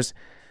writers.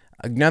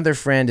 Another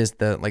friend is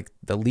the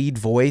lead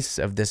voice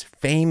of this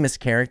famous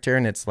character,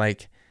 and it's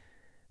like,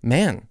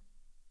 man,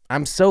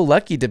 I'm so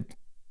lucky to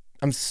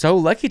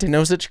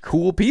know such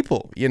cool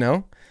people,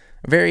 I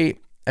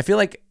feel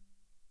like,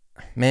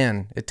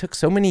 man, it took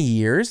so many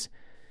years.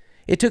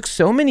 It took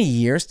so many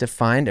years to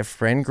find a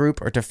friend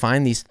group, or to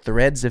find these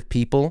threads of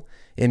people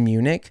in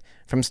Munich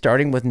from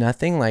starting with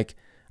nothing. Like,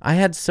 I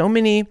had so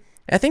many,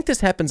 I think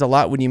this happens a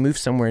lot when you move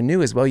somewhere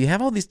new as well. You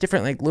have all these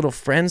different like little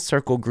friend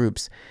circle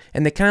groups,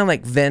 and they kind of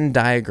like Venn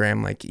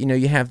diagram. Like, you know,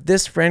 you have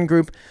this friend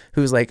group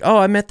who's like, oh,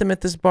 I met them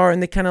at this bar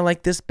and they kind of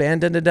like this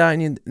band, and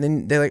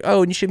then they're like,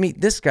 oh, and you should meet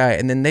this guy.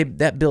 And then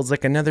that builds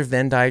like another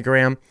Venn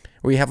diagram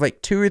where you have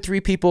like 2 or 3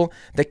 people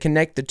that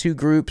connect the 2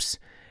 groups.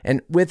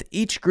 And with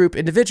each group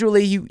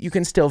individually, you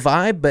can still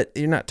vibe, but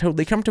you're not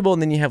totally comfortable.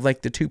 And then you have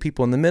like the 2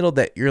 people in the middle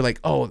that you're like,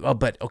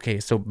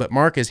 but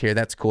Mark is here.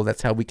 That's cool.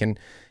 That's how we can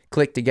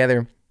click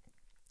together.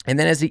 And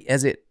then as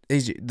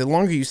the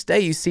longer you stay,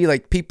 you see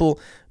like people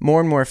more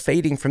and more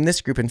fading from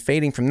this group and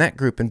fading from that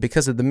group. And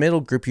because of the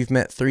middle group, you've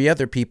met 3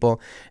 other people,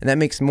 and that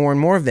makes more and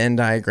more Venn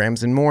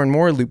diagrams and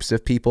more loops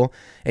of people.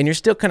 And you're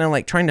still kind of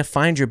like trying to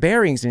find your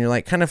bearings, and you're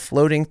like kind of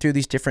floating through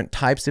these different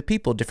types of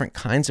people, different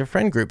kinds of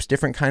friend groups,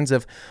 different kinds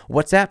of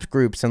WhatsApp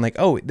groups. And like,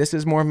 oh, this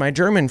is more of my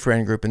German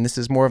friend group, and this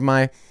is more of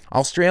my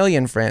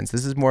Australian friends.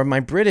 This is more of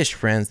my British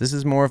friends. This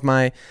is more of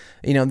my,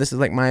 this is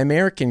like my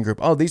American group.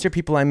 Oh, these are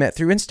people I met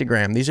through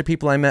Instagram. These are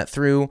people I met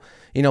through,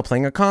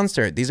 playing a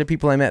concert. These are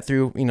people I met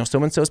through,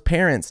 so-and-so's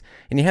parents.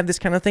 And you have this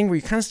kind of thing where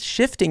you're kind of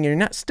shifting, and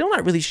you're still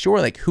not really sure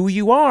like who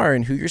you are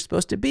and who you're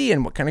supposed to be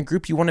and what kind of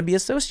group you want to be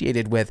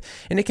associated with.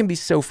 And it can be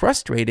so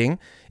frustrating.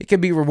 It can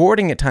be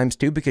rewarding at times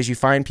too, because you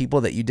find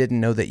people that you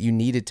didn't know that you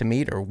needed to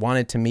meet or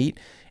wanted to meet.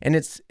 And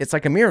it's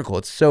like a miracle.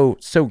 It's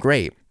so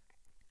great.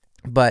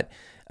 But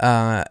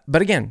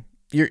again,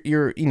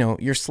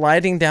 you're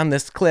sliding down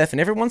this cliff,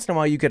 and every once in a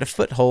while you get a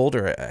foothold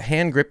or a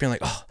hand grip. You're like,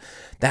 oh,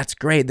 that's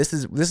great. This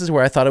is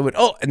where I thought I would.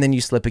 Oh, and then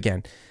you slip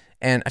again.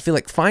 And I feel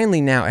like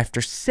finally now,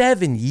 after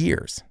 7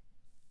 years,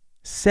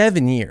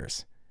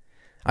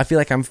 I feel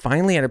like I'm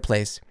finally at a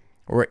place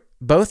where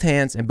both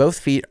hands and both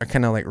feet are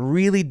kind of like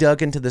really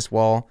dug into this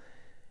wall,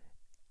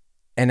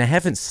 and I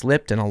haven't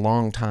slipped in a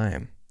long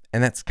time.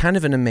 And that's kind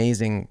of an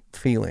amazing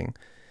feeling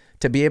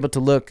to be able to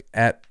look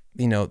at,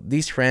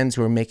 these friends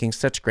who are making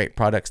such great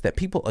products that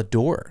people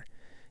adore,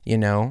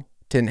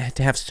 to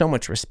have so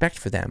much respect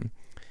for them.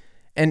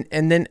 And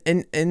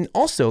then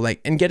also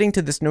like, and getting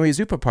to this Neue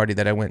Super party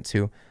that I went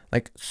to,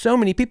 like so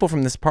many people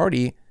from this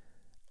party,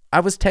 I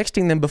was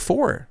texting them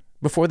before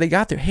they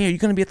got there. Hey, are you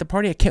going to be at the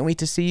party? I can't wait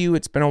to see you.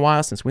 It's been a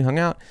while since we hung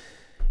out.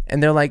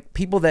 And they're like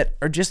people that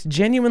are just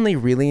genuinely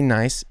really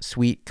nice,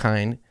 sweet,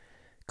 kind,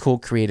 cool,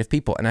 creative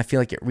people. And I feel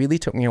like it really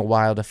took me a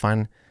while to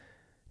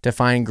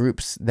find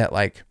groups that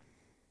like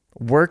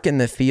work in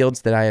the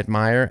fields that I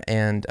admire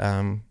and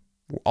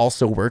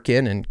also work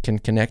in and can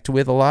connect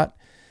with a lot,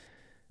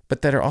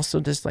 but that are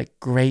also just like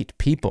great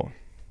people.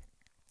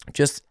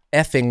 Just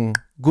effing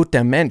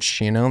guter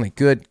Mensch, like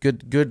gute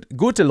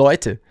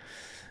Leute.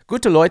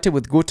 Gute Leute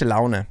with gute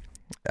Laune.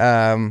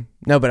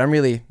 No, but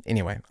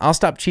anyway, I'll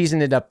stop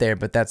cheesing it up there,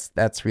 but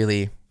that's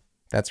really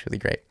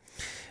great.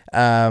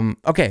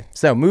 Okay,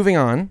 so moving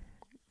on.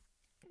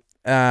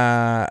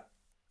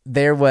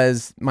 There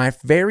was my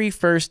very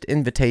first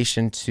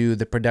invitation to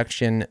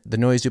the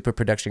Neue Super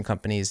production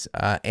company's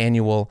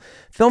annual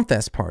Film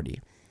Fest party.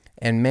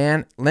 And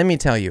man, let me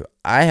tell you,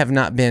 I have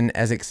not been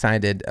as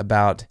excited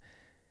about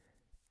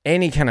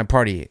any kind of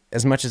party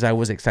as much as I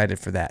was excited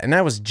for that. And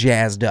I was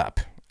jazzed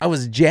up.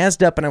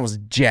 And I was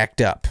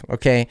jacked up,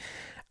 okay?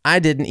 I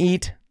didn't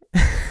eat.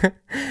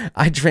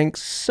 I drank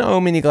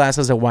so many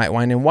glasses of white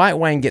wine, and white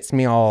wine gets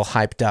me all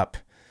hyped up,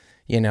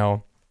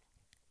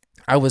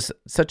 I was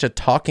such a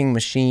talking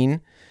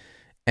machine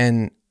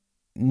and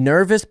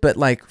nervous, but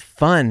like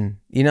fun,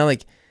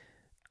 like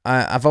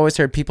I've always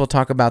heard people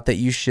talk about that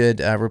you should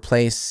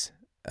replace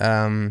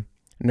the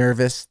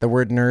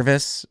word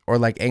nervous or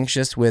like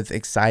anxious with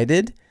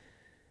excited.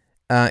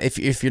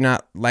 If you're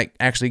not like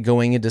actually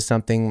going into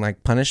something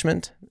like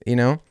punishment,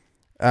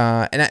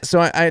 so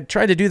I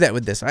tried to do that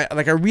with this. I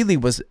really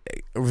was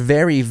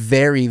very,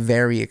 very,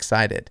 very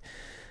excited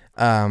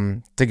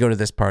to go to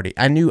this party.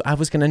 I knew I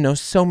was going to know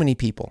so many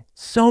people.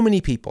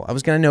 I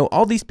was going to know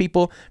all these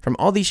people from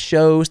all these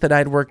shows that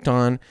I'd worked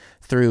on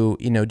through,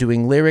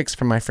 doing lyrics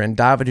from my friend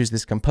David, who's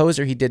this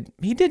composer. He did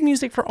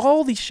music for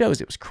all these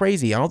shows. It was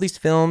crazy. All these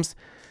films,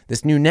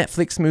 this new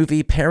Netflix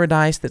movie,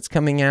 Paradise, that's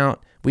coming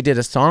out. We did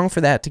a song for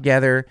that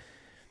together.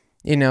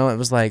 It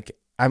was like,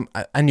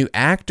 I knew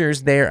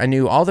actors there. I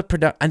knew all the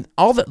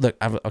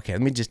okay,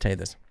 let me just tell you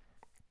this.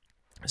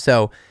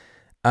 So,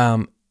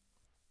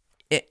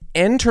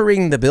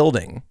 entering the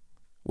building,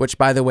 which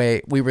by the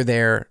way, we were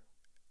there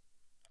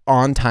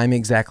on time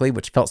exactly,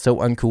 which felt so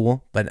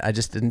uncool, but I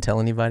just didn't tell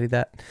anybody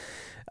that.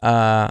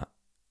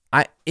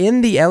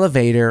 In the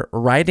elevator,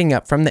 riding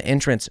up from the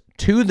entrance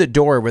to the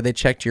door where they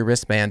checked your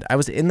wristband, I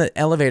was in the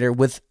elevator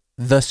with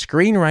the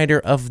screenwriter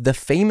of the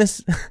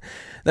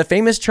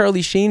famous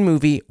Charlie Sheen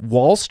movie,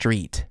 Wall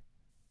Street.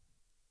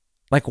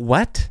 Like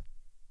what?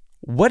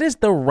 What is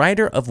the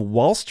writer of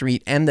Wall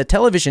Street and the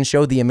television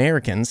show The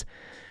Americans?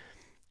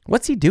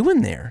 What's he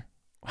doing there?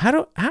 What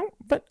are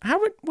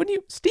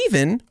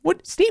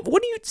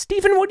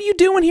you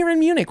doing here in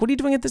Munich? What are you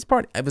doing at this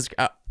party?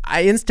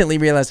 I instantly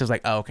realized, I was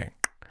like, oh, okay.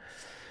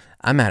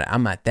 I'm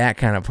at that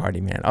kind of party,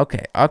 man.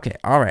 Okay.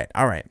 All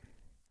right.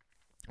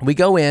 We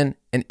go in,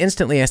 and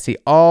instantly I see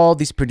all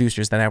these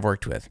producers that I've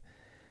worked with.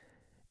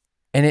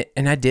 and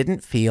I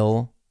didn't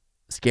feel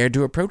scared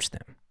to approach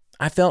them.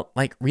 I felt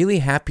like really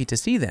happy to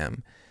see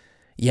them.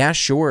 Yeah,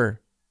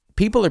 sure.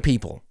 People are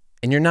people,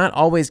 and you're not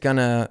always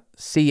gonna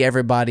see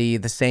everybody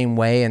the same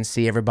way and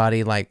see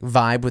everybody like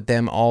vibe with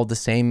them all the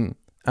same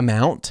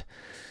amount.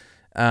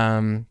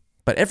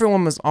 But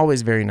everyone was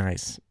always very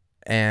nice.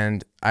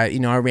 And I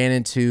ran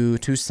into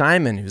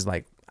Simon, who's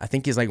like, I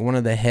think he's like one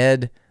of the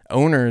head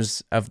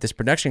owners of this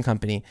production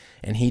company,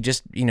 and he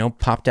just,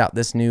 popped out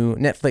this new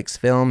Netflix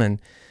film,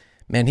 and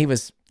man, he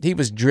was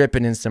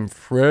dripping in some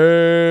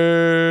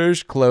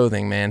fresh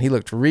clothing, man. He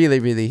looked really,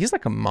 really, he's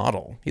like a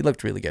model. He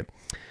looked really good.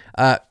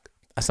 I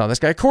saw this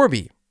guy,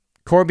 Corby.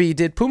 Corby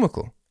did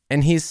Pumuckl,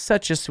 and he's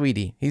such a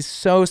sweetie. He's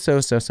so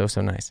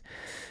nice.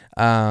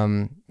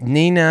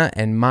 Nina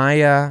and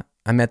Maya,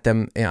 I met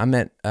them.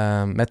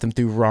 Met them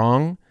through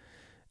Wrong.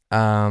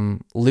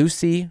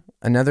 Lucy,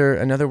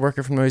 another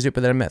worker from Noise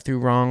Zupa that I met through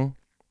Wrong.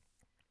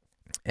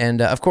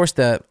 And of course,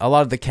 a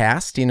lot of the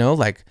cast,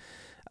 like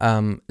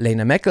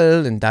Lena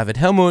Meckel and David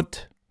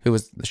Helmut, who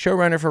was the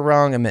showrunner for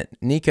Wrong. I met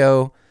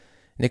Nicolas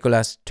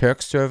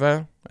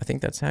Turkserver. I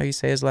think that's how you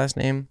say his last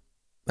name.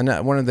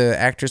 And one of the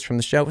actors from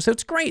the show. So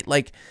it's great.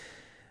 Like,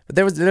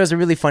 there was a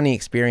really funny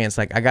experience.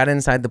 Like, I got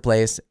inside the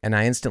place and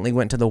I instantly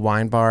went to the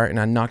wine bar and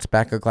I knocked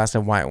back a glass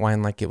of white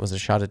wine like it was a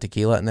shot of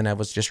tequila, and then I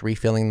was just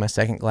refilling my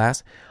second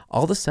glass.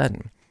 All of a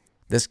sudden,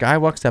 this guy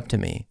walks up to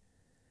me.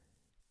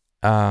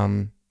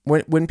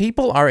 When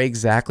people are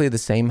exactly the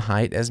same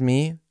height as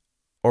me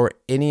or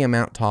any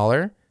amount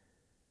taller,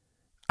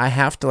 I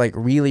have to like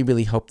really,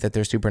 really hope that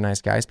they're super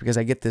nice guys, because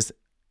I get this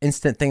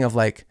instant thing of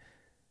like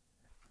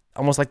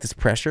almost like this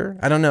pressure.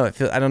 I don't know.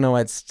 I don't know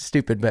why it's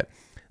stupid, but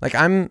like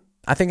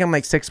I think I'm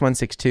like 6'1",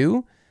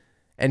 6'2",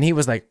 and he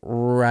was like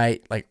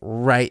right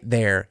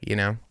there,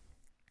 I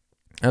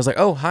was like,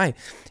 oh, hi.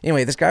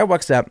 Anyway, this guy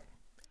walks up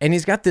and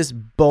he's got this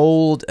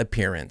bold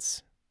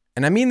appearance.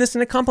 And I mean this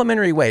in a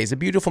complimentary way. He's a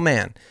beautiful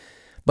man,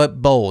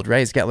 but bold, right?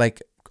 He's got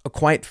like a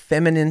quite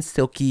feminine,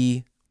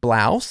 silky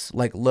blouse,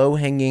 like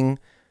low-hanging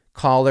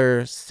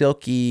collar,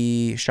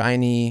 silky,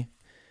 shiny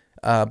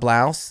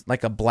blouse,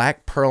 like a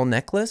black pearl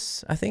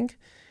necklace, I think.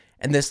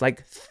 And this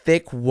like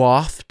thick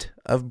waft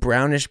of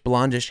brownish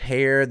blondish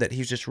hair that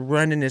he's just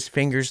running his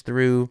fingers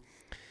through,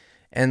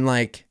 and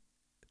like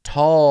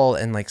tall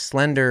and like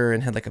slender,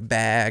 and had like a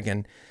bag,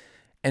 and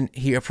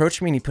he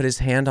approached me and he put his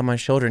hand on my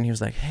shoulder and he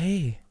was like,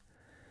 "Hey,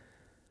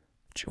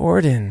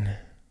 Jordan,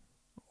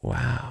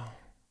 wow."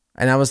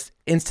 And I was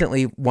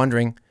instantly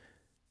wondering,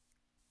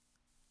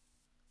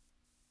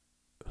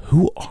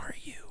 who are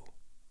you?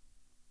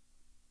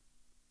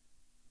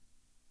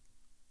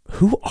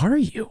 Who are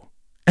you?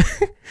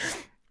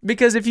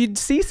 Because if you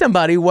see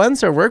somebody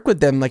once or work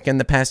with them like in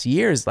the past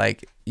years,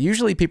 like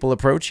usually people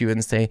approach you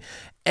and say,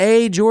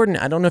 "Hey, Jordan,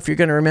 I don't know if you're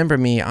going to remember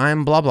me.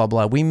 I'm blah, blah,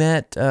 blah. We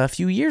met a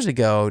few years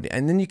ago."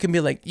 And then you can be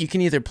like, you can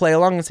either play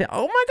along and say,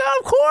 "Oh my God,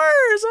 of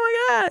course.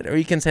 Oh my God." Or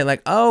you can say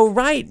like, "Oh,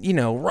 right.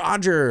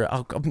 Roger.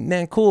 Oh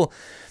man, cool."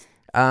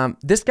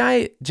 This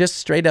guy just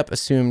straight up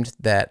assumed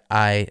that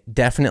I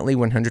definitely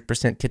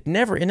 100% could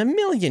never in a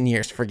million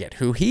years forget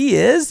who he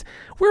is.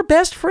 We're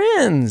best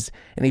friends.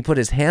 And he put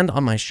his hand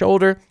on my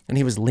shoulder and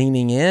he was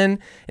leaning in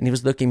and he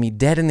was looking me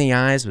dead in the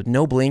eyes with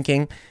no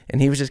blinking. And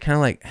he was just kind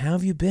of like, "How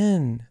have you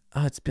been?"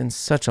 "Oh, it's been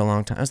such a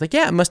long time." I was like,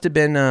 "Yeah, it must have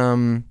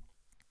been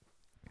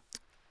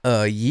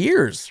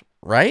years,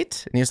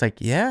 right?" And he was like,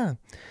 "Yeah,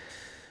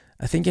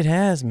 I think it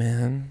has,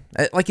 man."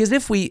 Like as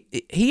if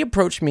he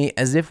approached me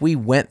as if we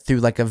went through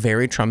like a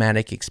very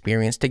traumatic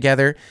experience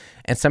together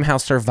and somehow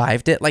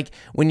survived it. Like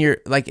when you're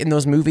like in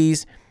those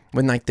movies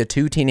when like the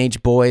two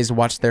teenage boys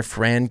watch their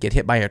friend get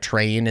hit by a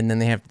train, and then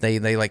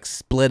they like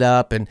split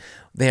up and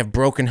they have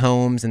broken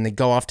homes and they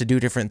go off to do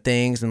different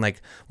things, and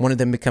like one of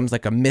them becomes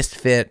like a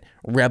misfit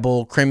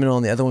rebel criminal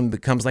and the other one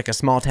becomes like a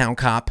small town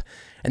cop,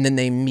 and then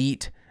they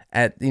meet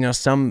at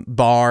some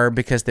bar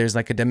because there's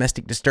like a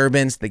domestic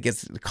disturbance that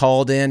gets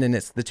called in, and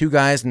it's the two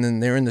guys, and then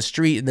they're in the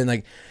street, and then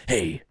like,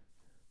 "Hey,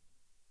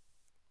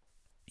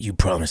 you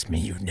promised me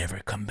you'd never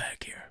come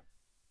back here.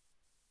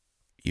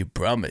 You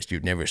promised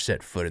you'd never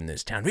set foot in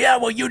this town." "Yeah,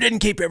 well, you didn't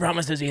keep your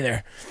promises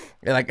either."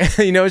 And like,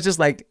 it's just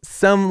like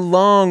some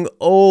long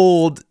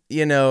old,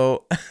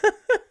 it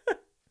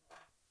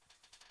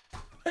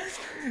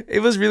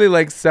was really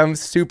like some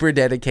super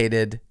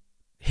dedicated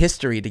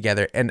history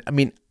together. And I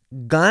mean,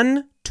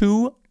 gun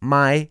to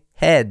my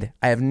head,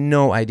 I have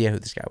no idea who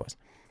this guy was.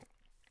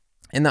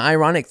 And the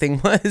ironic thing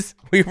was,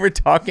 we were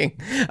talking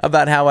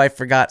about how I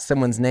forgot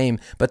someone's name,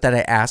 but that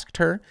I asked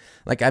her.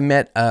 Like I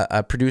met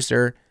a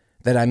producer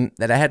that I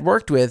had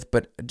worked with,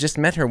 but just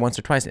met her once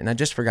or twice, and I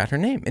just forgot her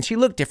name. And she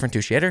looked different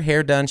too. She had her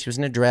hair done. She was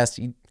in a dress.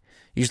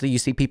 Usually you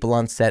see people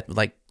on set with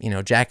like,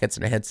 jackets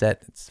and a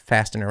headset. It's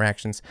fast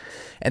interactions.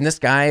 And this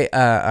guy,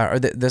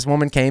 this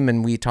woman came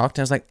and we talked,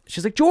 and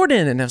she's like,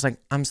 "Jordan." And I was like,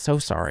 "I'm so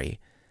sorry,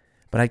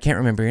 but I can't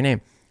remember your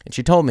name." And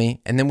she told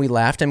me, and then we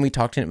laughed and we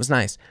talked, and it was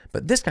nice.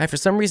 But this guy, for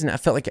some reason, I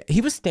felt like he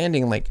was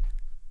standing like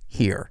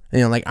here,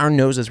 like our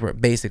noses were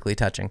basically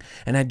touching.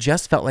 And I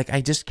just felt like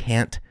I just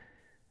can't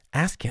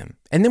ask him.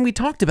 And then we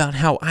talked about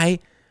how I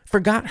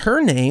forgot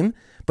her name,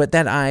 but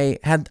that I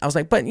was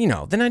like, but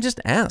then I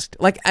just asked,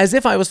 like, as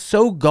if I was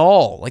so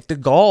the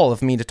gall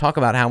of me to talk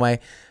about how I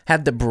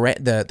had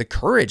the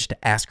courage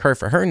to ask her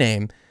for her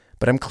name,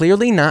 but I'm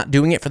clearly not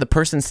doing it for the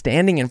person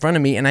standing in front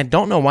of me, and I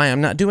don't know why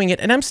I'm not doing it,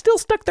 and I'm still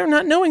stuck there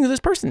not knowing who this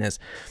person is.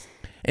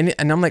 And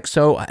I'm like,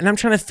 and I'm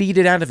trying to feed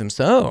it out of him.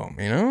 So,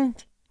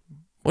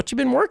 what you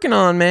been working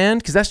on, man?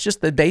 Because that's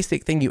just the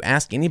basic thing you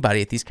ask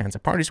anybody at these kinds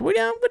of parties. What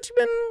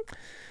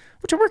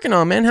you working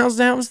on, man?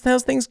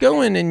 How's things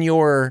going in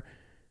your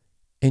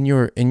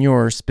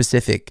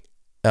specific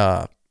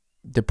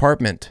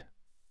department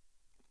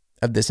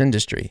of this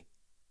industry?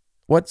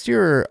 What's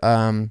your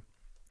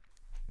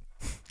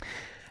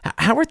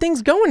how are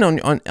things going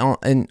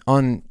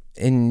on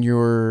in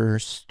your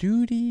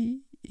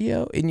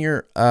studio, in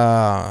your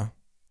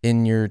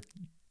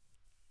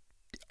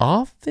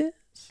office,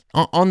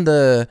 on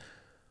the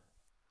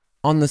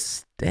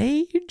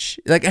stage?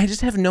 Like, I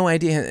just have no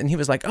idea. And he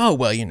was like, oh,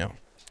 well,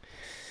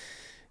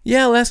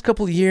 yeah, last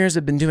couple of years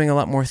I've been doing a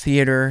lot more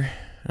theater.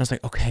 And I was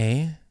like,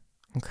 okay.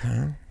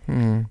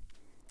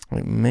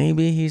 Like,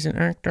 maybe he's an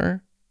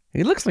actor.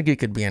 He looks like he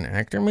could be an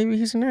actor. Maybe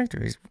he's an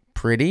actor. He's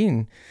pretty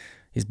and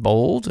he's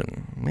bold,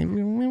 and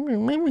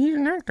maybe he's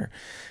an actor.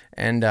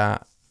 And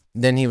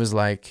then he was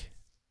like,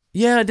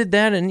 yeah, I did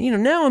that, and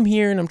now I'm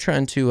here and I'm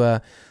trying to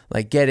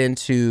get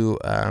into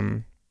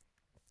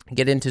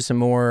some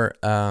more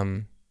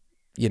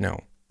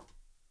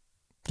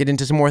get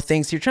into some more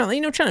things. You're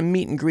trying to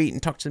meet and greet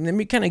and talk to them. Then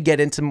we kind of get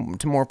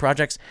into more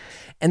projects,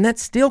 and that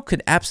still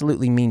could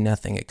absolutely mean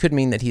nothing. It could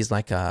mean that he's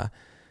like a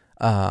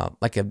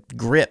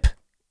grip,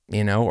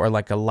 or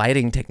like a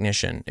lighting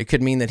technician. It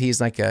could mean that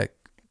he's like a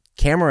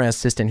camera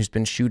assistant who's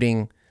been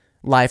shooting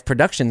live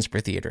productions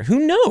for theater. Who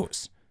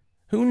knows?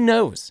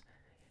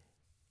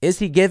 Is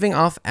he giving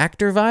off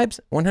actor vibes?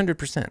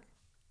 100%.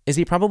 Is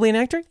he probably an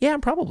actor? Yeah,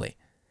 probably.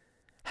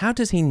 How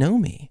does he know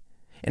me?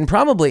 And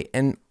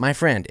my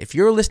friend, if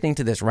you're listening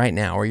to this right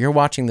now or you're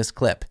watching this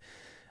clip,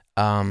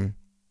 I'm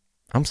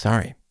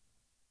sorry.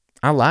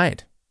 I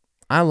lied,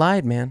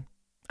 man.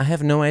 I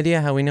have no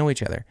idea how we know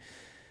each other.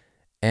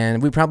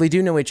 And we probably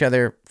do know each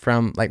other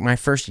from like my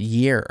first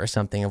year or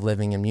something of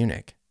living in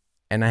Munich.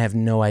 And I have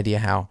no idea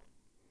how.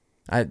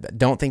 I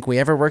don't think we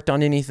ever worked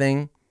on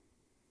anything.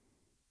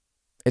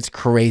 It's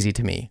crazy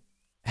to me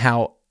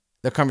how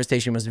the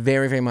conversation was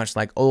very, very much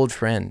like old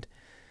friend.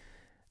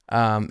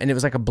 And it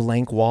was like a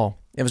blank wall.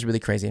 It was really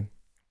crazy.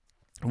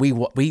 We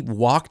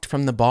walked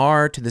from the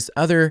bar to this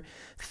other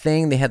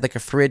thing. They had like a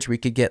fridge where you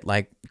could get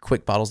like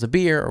quick bottles of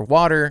beer or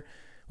water,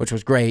 which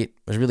was great.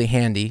 It was really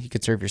handy. You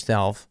could serve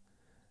yourself.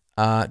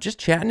 Just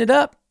chatting it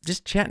up.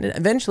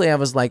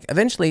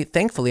 Eventually,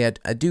 thankfully,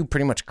 I do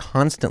pretty much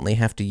constantly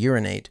have to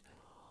urinate.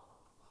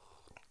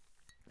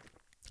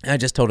 I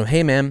just told him,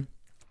 hey, man,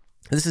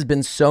 this has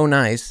been so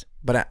nice,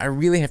 but I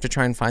really have to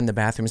try and find the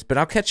bathrooms, but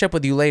I'll catch up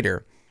with you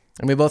later.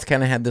 And we both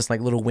kind of had this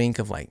like little wink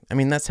of like, I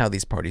mean, that's how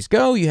these parties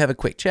go. You have a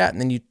quick chat and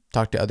then you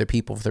talk to other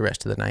people for the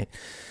rest of the night.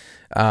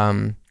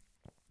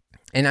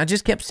 And I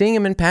just kept seeing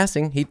him in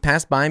passing. He'd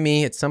pass by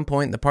me at some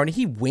point in the party.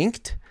 He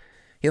winked.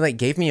 He like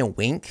gave me a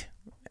wink.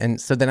 And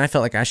so then I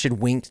felt like I should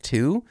wink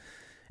too.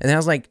 And then I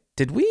was like,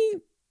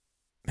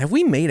 have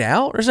we made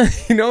out or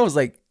something? I was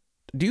like,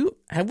 is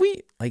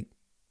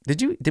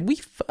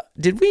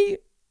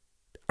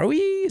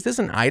this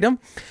an item?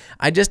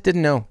 I just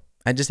didn't know.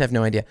 I just have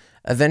no idea.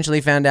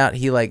 Eventually found out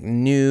he like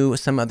knew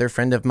some other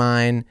friend of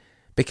mine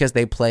because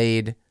they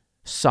played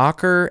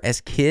soccer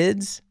as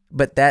kids,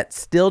 but that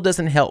still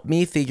doesn't help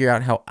me figure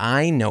out how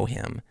I know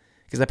him.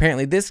 Because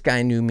apparently this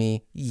guy knew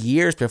me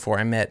years before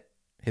I met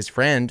his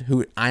friend,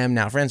 who I am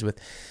now friends with.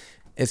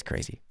 It's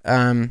crazy.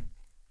 So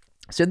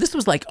this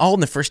was like all in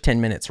the first 10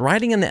 minutes,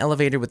 riding in the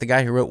elevator with the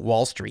guy who wrote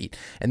Wall Street,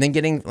 and then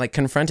getting like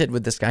confronted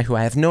with this guy who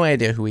I have no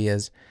idea who he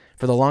is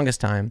for the longest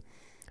time.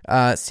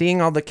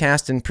 Seeing all the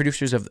cast and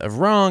producers of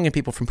Wrong and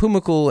people from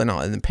Pumuckl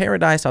and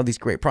Paradise, all these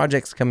great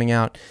projects coming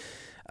out.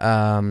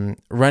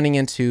 Running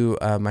into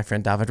my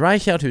friend David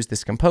Reichelt, who's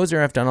this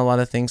composer I've done a lot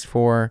of things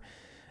for.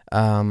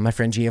 My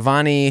friend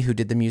Giovanni, who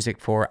did the music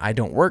for I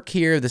Don't Work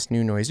Here, this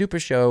new Neue Super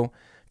show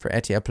for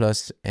RTL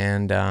Plus,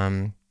 and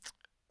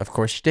of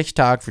course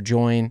Stichtag for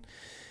Join.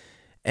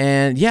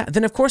 And yeah,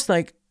 then of course,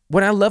 like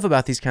what I love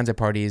about these kinds of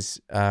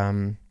parties,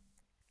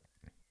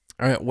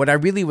 what I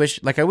really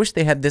wish, like I wish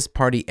they had this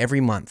party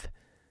every month,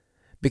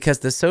 because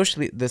the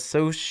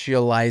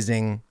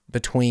socializing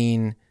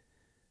between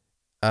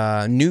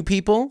new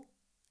people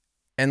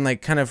and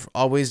like kind of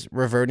always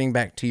reverting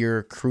back to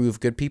your crew of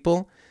good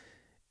people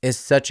is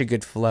such a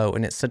good flow,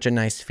 and it's such a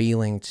nice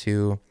feeling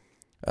to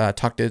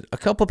talk to a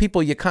couple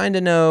people you kind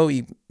of know,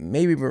 you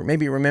maybe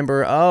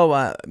remember,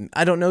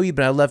 I don't know you,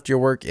 but I loved your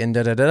work in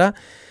da-da-da-da,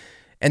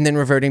 and then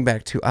reverting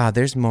back to,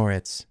 there's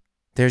Moritz,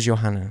 there's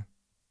Johanna,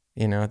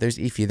 there's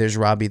Ify, there's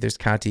Robbie, there's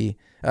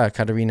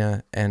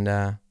Katarina,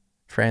 and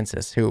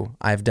Francis, who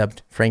I've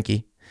dubbed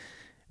Frankie,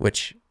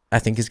 which I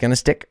think is going to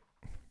stick.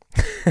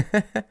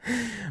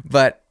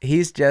 But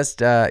he's just,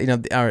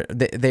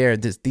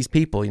 these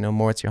people,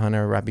 Moritz,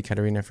 Johanna, Robbie,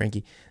 Katarina,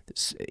 Frankie,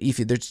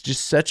 Ify, there's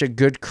just such a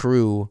good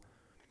crew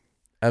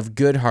of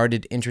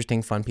good-hearted,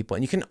 interesting, fun people.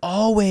 And you can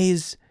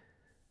always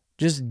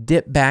just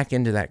dip back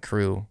into that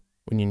crew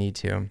when you need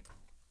to.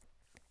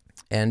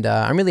 And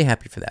I'm really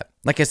happy for that.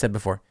 Like I said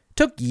before, it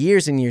took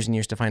years and years and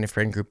years to find a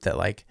friend group that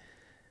like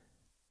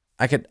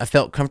I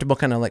felt comfortable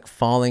kind of like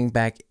falling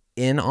back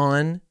in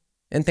on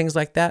and things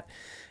like that.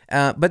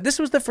 But this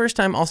was the first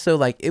time also,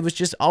 like, it was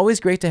just always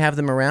great to have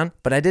them around,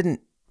 but I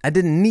didn't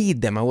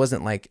need them. I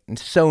wasn't like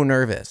so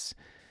nervous.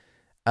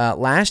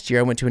 Last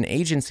year I went to an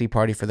agency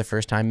party for the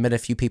first time, met a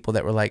few people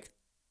that were like,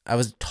 I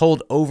was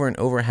told over and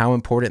over how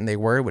important they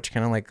were, which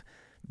kind of like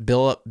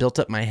built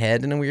up my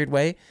head in a weird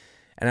way.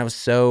 And I was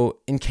so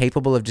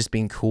incapable of just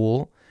being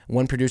cool.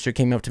 One producer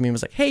came up to me and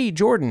was like, "Hey,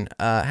 Jordan,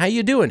 how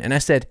you doing?" And I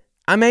said,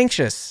 "I'm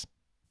anxious."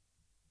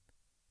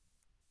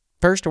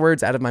 First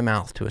words out of my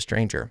mouth to a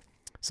stranger.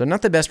 So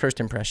not the best first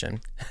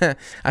impression.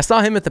 I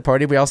saw him at the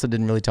party. We also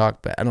didn't really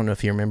talk, but I don't know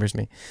if he remembers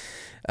me.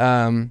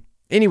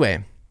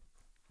 Anyway,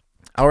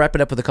 I'll wrap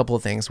it up with a couple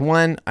of things.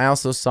 One, I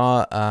also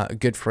saw a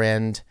good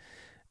friend,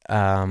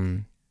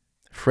 Fredrik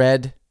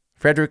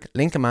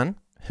Linkemann,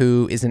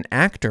 who is an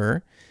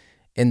actor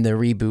in the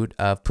reboot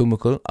of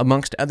Pumuckl,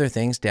 amongst other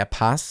things, Der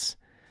Pass.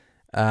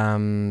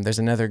 There's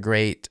another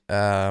great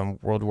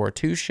World War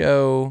II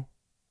show.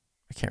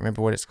 I can't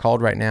remember what it's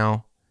called right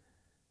now.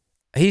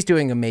 He's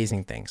doing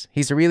amazing things.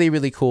 He's a really,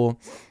 really cool,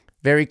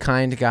 very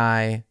kind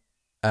guy.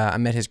 I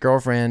met his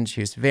girlfriend.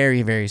 She was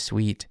very, very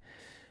sweet.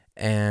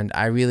 And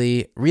I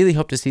really, really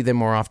hope to see them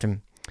more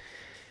often.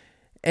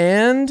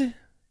 And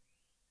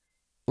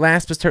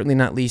last but certainly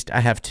not least, I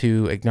have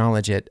to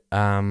acknowledge it.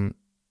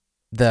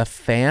 The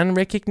fan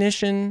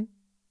recognition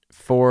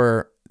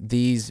for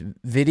these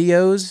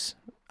videos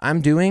I'm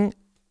doing,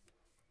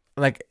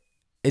 like,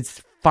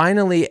 it's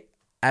finally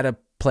at a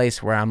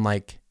place where I'm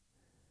like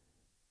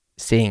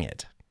seeing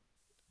it.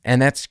 And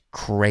that's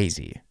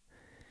crazy.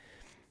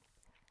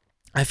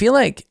 I feel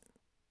like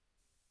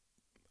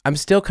I'm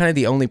still kind of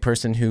the only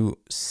person who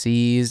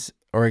sees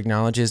or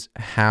acknowledges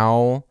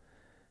how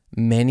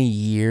many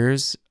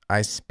years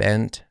I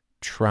spent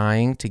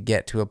trying to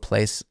get to a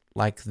place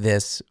like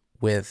this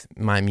with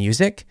my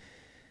music.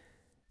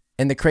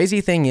 And the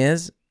crazy thing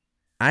is,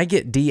 I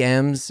get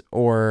DMs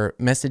or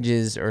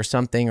messages or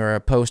something or a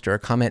post or a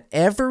comment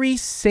every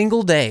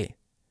single day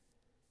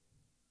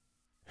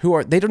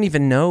they don't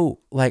even know.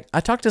 Like, I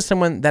talked to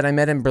someone that I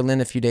met in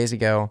Berlin a few days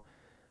ago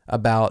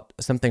about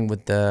something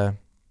with the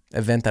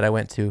event that I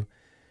went to.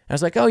 I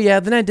was like, "Oh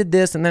yeah, then I did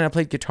this, and then I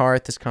played guitar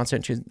at this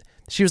concert." And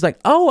she was like,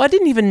 "Oh, I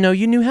didn't even know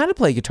you knew how to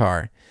play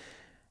guitar."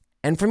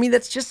 And for me,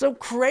 that's just so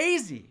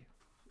crazy.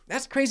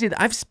 That's crazy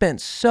that I've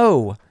spent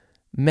so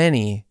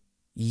many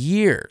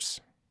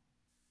years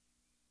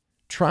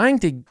trying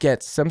to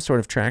get some sort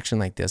of traction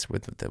like this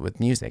with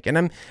music, and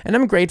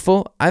I'm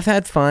grateful. I've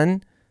had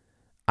fun.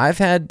 I've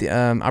had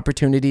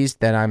opportunities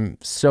that I'm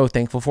so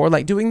thankful for,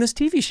 like doing this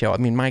TV show. I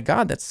mean, my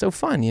God, that's so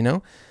fun,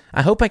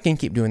 I hope I can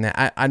keep doing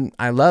that.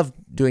 I love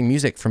doing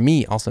music for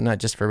me, also not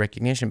just for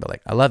recognition, but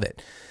like I love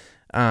it.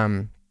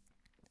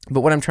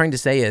 But what I'm trying to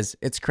say is,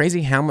 it's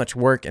crazy how much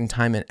work and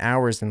time and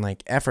hours and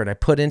like effort I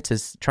put into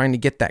trying to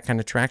get that kind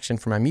of traction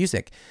for my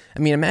music. I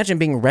mean, imagine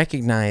being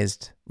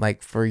recognized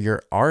like for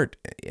your art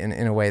in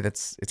a way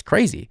it's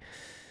crazy.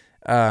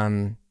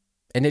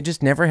 And it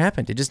just never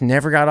happened. It just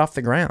never got off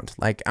the ground.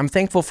 Like, I'm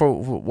thankful for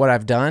what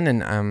I've done,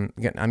 and I'm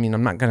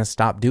not going to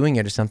stop doing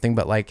it or something,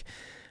 but like,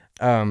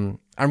 I'm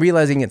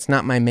realizing it's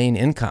not my main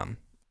income,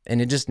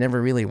 and it just never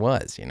really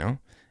was, It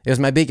was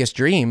my biggest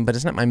dream, but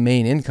it's not my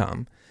main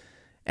income.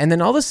 And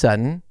then all of a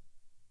sudden,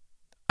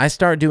 I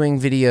start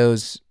doing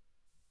videos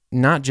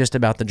not just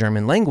about the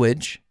German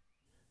language,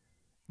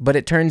 but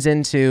it turns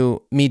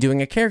into me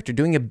doing a character,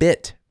 doing a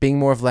bit, being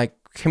more of like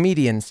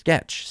comedian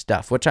sketch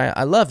stuff, which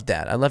I loved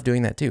that. I love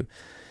doing that too.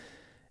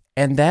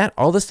 And that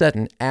all of a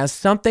sudden, as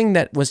something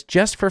that was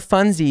just for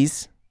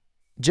funsies,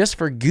 just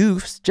for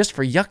goofs, just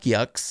for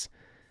yucks,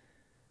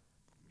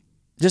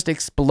 just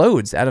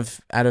explodes out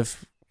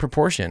of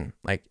proportion,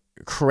 like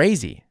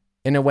crazy,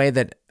 in a way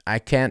that I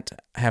can't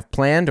have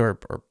planned or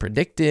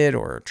predicted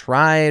or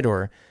tried,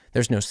 or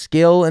there's no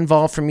skill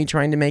involved for me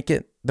trying to make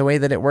it the way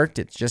that it worked.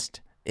 It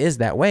just is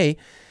that way.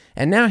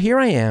 And now here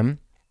I am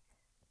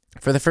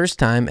for the first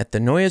time at the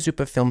Neue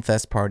Super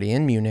Filmfest party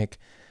in Munich,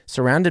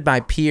 surrounded by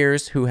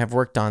peers who have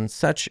worked on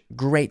such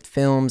great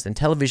films and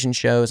television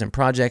shows and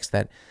projects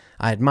that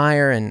I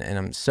admire, and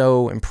I'm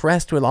so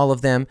impressed with all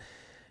of them.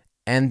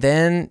 And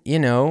then,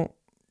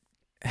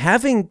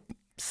 having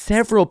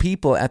several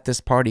people at this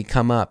party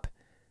come up,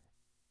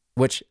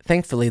 which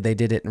thankfully they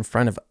did it in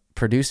front of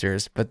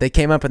producers, but they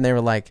came up and they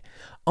were like,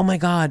 "Oh my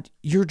God,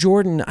 you're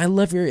Jordan. I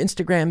love your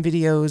Instagram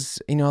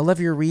videos. I love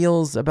your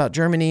reels about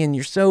Germany, and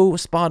you're so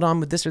spot on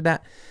with this or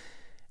that."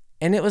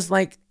 And it was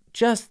like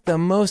just the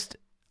most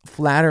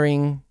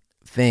flattering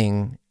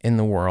thing in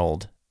the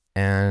world.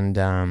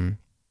 And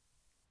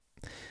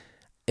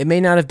It may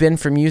not have been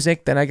for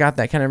music that I got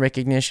that kind of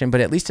recognition,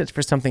 but at least it's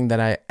for something that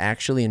I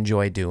actually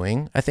enjoy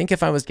doing. I think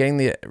if I was getting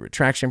the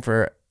traction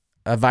for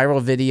a viral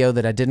video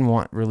that I didn't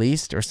want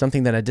released, or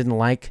something that I didn't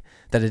like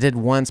that I did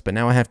once, but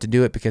now I have to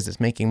do it because it's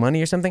making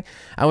money or something,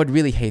 I would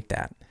really hate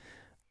that.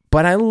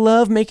 But I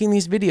love making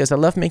these videos. I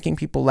love making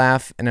people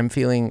laugh, and I'm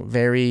feeling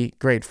very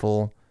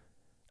grateful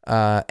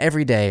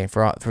every day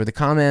for the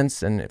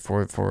comments and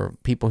for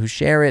people who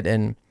share it.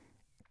 And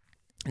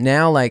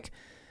now, like,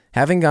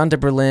 having gone to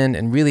Berlin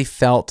and really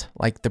felt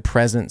like the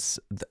presence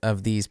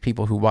of these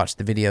people who watch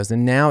the videos,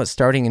 and now it's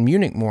starting in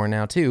Munich more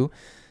now too,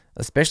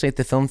 especially at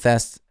the film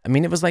fest. I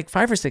mean, it was like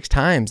 5 or 6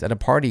 times at a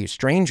party,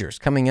 strangers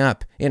coming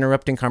up,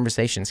 interrupting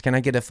conversations. Can I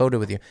get a photo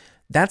with you?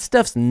 That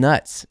stuff's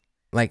nuts.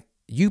 Like,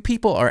 you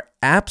people are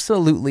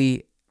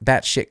absolutely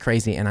batshit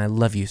crazy, and I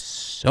love you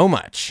so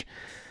much.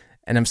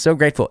 And I'm so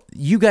grateful.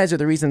 You guys are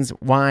the reasons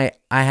why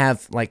I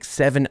have like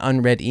 7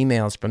 unread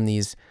emails from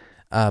these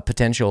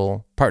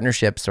potential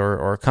partnerships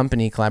or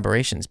company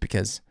collaborations,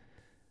 because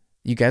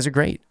you guys are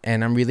great,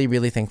 and I'm really,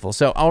 really thankful.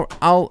 So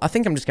I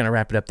think I'm just gonna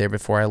wrap it up there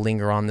before I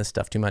linger on this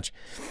stuff too much.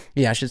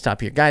 Yeah, I should stop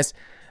here, guys.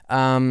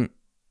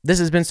 This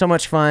has been so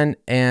much fun,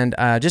 and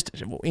just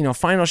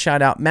final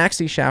shout out: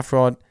 Maxi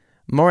Schafrod,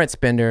 Moritz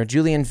Bender,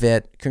 Julian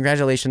Witt.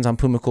 Congratulations on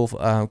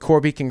Pumikul.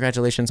 Corby,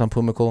 congratulations on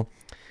Pumikul.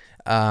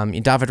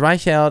 David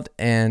Reicheld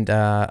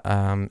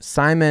and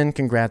Simon,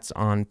 congrats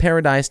on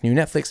Paradise, new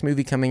Netflix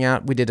movie coming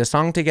out. We did a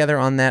song together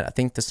on that. I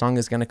think the song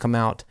is going to come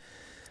out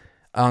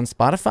on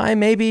Spotify,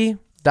 maybe.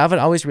 David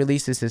always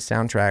releases his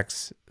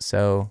soundtracks,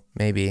 so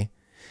maybe.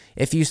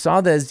 If you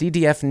saw the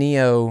ZDF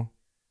Neo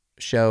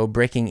show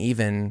Breaking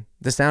Even,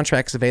 the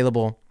soundtrack's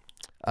available,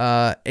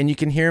 and you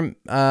can hear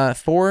 3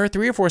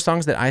 or 4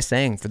 songs that I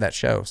sang for that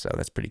show, so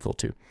that's pretty cool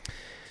too.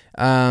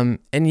 And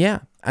yeah,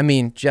 I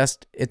mean,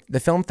 the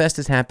film fest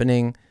is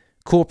happening.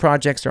 Cool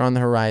projects are on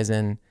the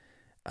horizon.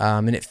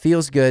 And it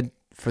feels good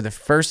for the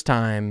first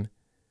time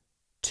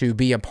to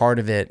be a part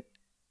of it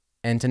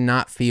and to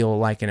not feel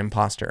like an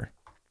imposter.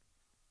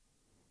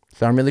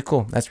 So I'm really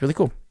cool. That's really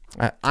cool.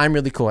 I'm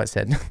really cool, I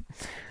said.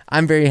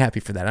 I'm very happy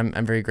for that.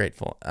 I'm very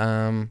grateful.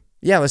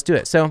 Yeah, let's do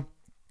it. So,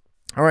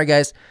 all right,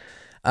 guys.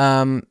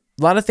 A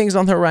lot of things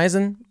on the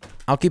horizon.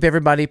 I'll keep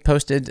everybody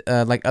posted,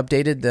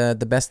 updated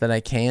the best that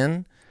I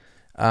can.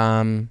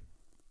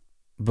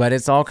 But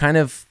it's all kind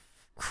of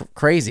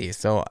crazy,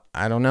 so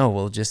I don't know.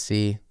 We'll just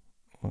see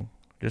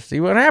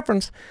what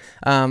happens.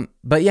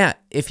 But yeah,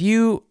 if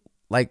you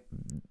like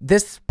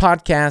this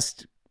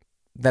podcast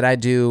that I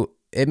do,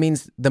 it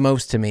means the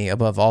most to me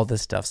above all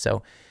this stuff.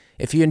 So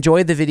if you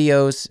enjoy the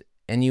videos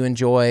and you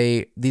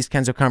enjoy these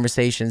kinds of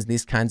conversations,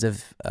 these kinds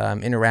of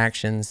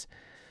interactions,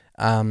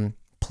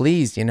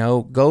 please,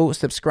 go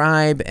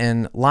subscribe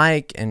and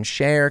like and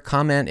share,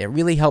 comment. It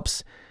really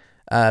helps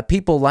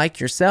people like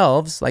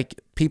yourselves, like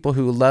people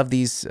who love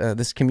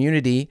this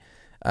community,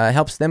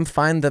 helps them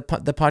find the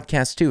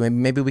podcast too.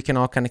 And maybe we can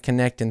all kind of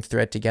connect and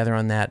thread together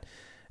on that.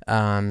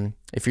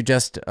 If you're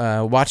just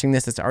watching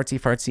this, it's Artsy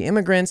Fartsy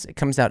Immigrants. It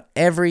comes out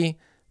every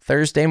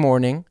Thursday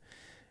morning,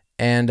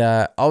 and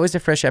always a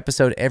fresh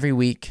episode every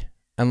week,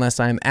 unless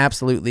I'm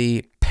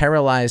absolutely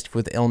paralyzed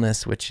with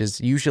illness, which is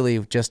usually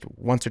just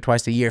once or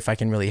twice a year if I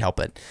can really help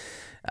it.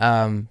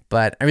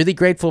 But I'm really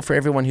grateful for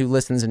everyone who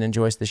listens and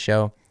enjoys the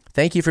show.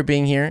 Thank you for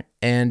being here.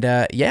 And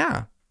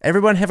yeah,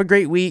 everyone have a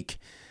great week.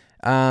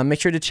 Make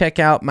sure to check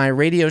out my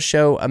radio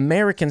show,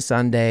 American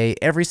Sunday,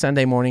 every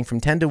Sunday morning from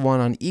 10 to 1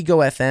 on Ego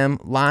FM,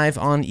 live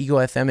on Ego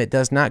FM. It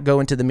does not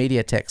go into the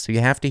Mediatek, so you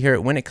have to hear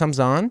it when it comes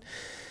on.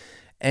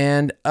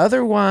 And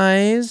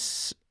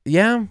otherwise,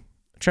 yeah, I'm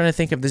trying to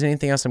think if there's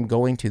anything else I'm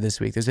going to this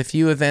week. There's a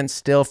few events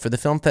still for the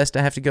film fest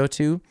I have to go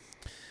to.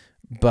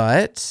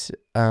 But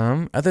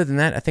other than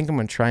that, I think I'm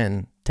going to try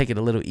and take it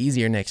a little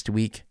easier next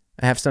week.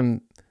 I have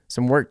some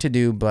work to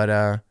do, but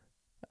I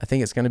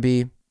think it's going to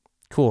be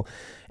cool.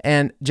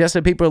 And just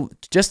so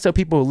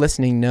people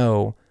listening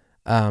know,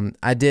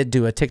 I did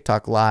do a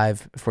TikTok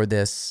live for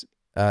this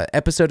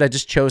episode. I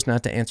just chose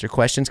not to answer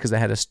questions because I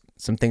had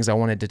some things I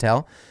wanted to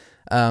tell.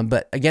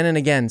 But again and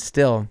again,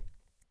 still,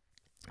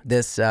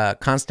 this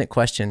constant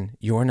question,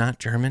 you're not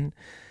German?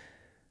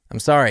 I'm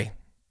sorry.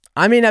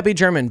 I may not be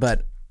German,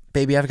 but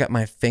baby, I've got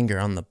my finger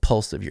on the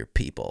pulse of your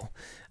people.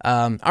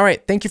 All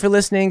right. Thank you for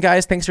listening,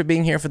 guys. Thanks for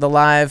being here for the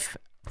live.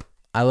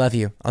 I love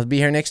you. I'll be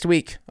here next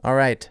week. All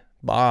right.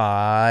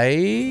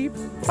 Bye.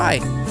 Bye.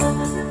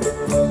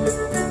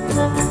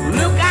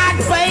 Look out,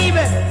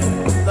 baby.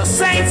 The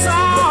saints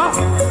are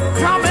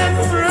coming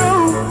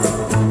through.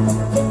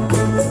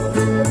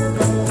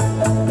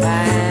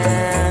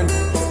 And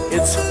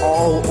it's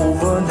all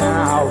over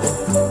now,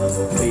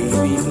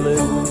 baby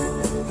blue.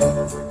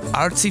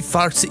 Artsy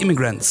Fartsy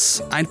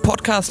Immigrants, ein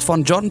Podcast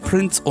von John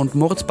Prinz und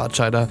Moritz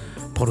Batscheider,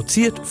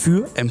 produziert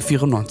für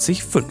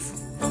M94.5.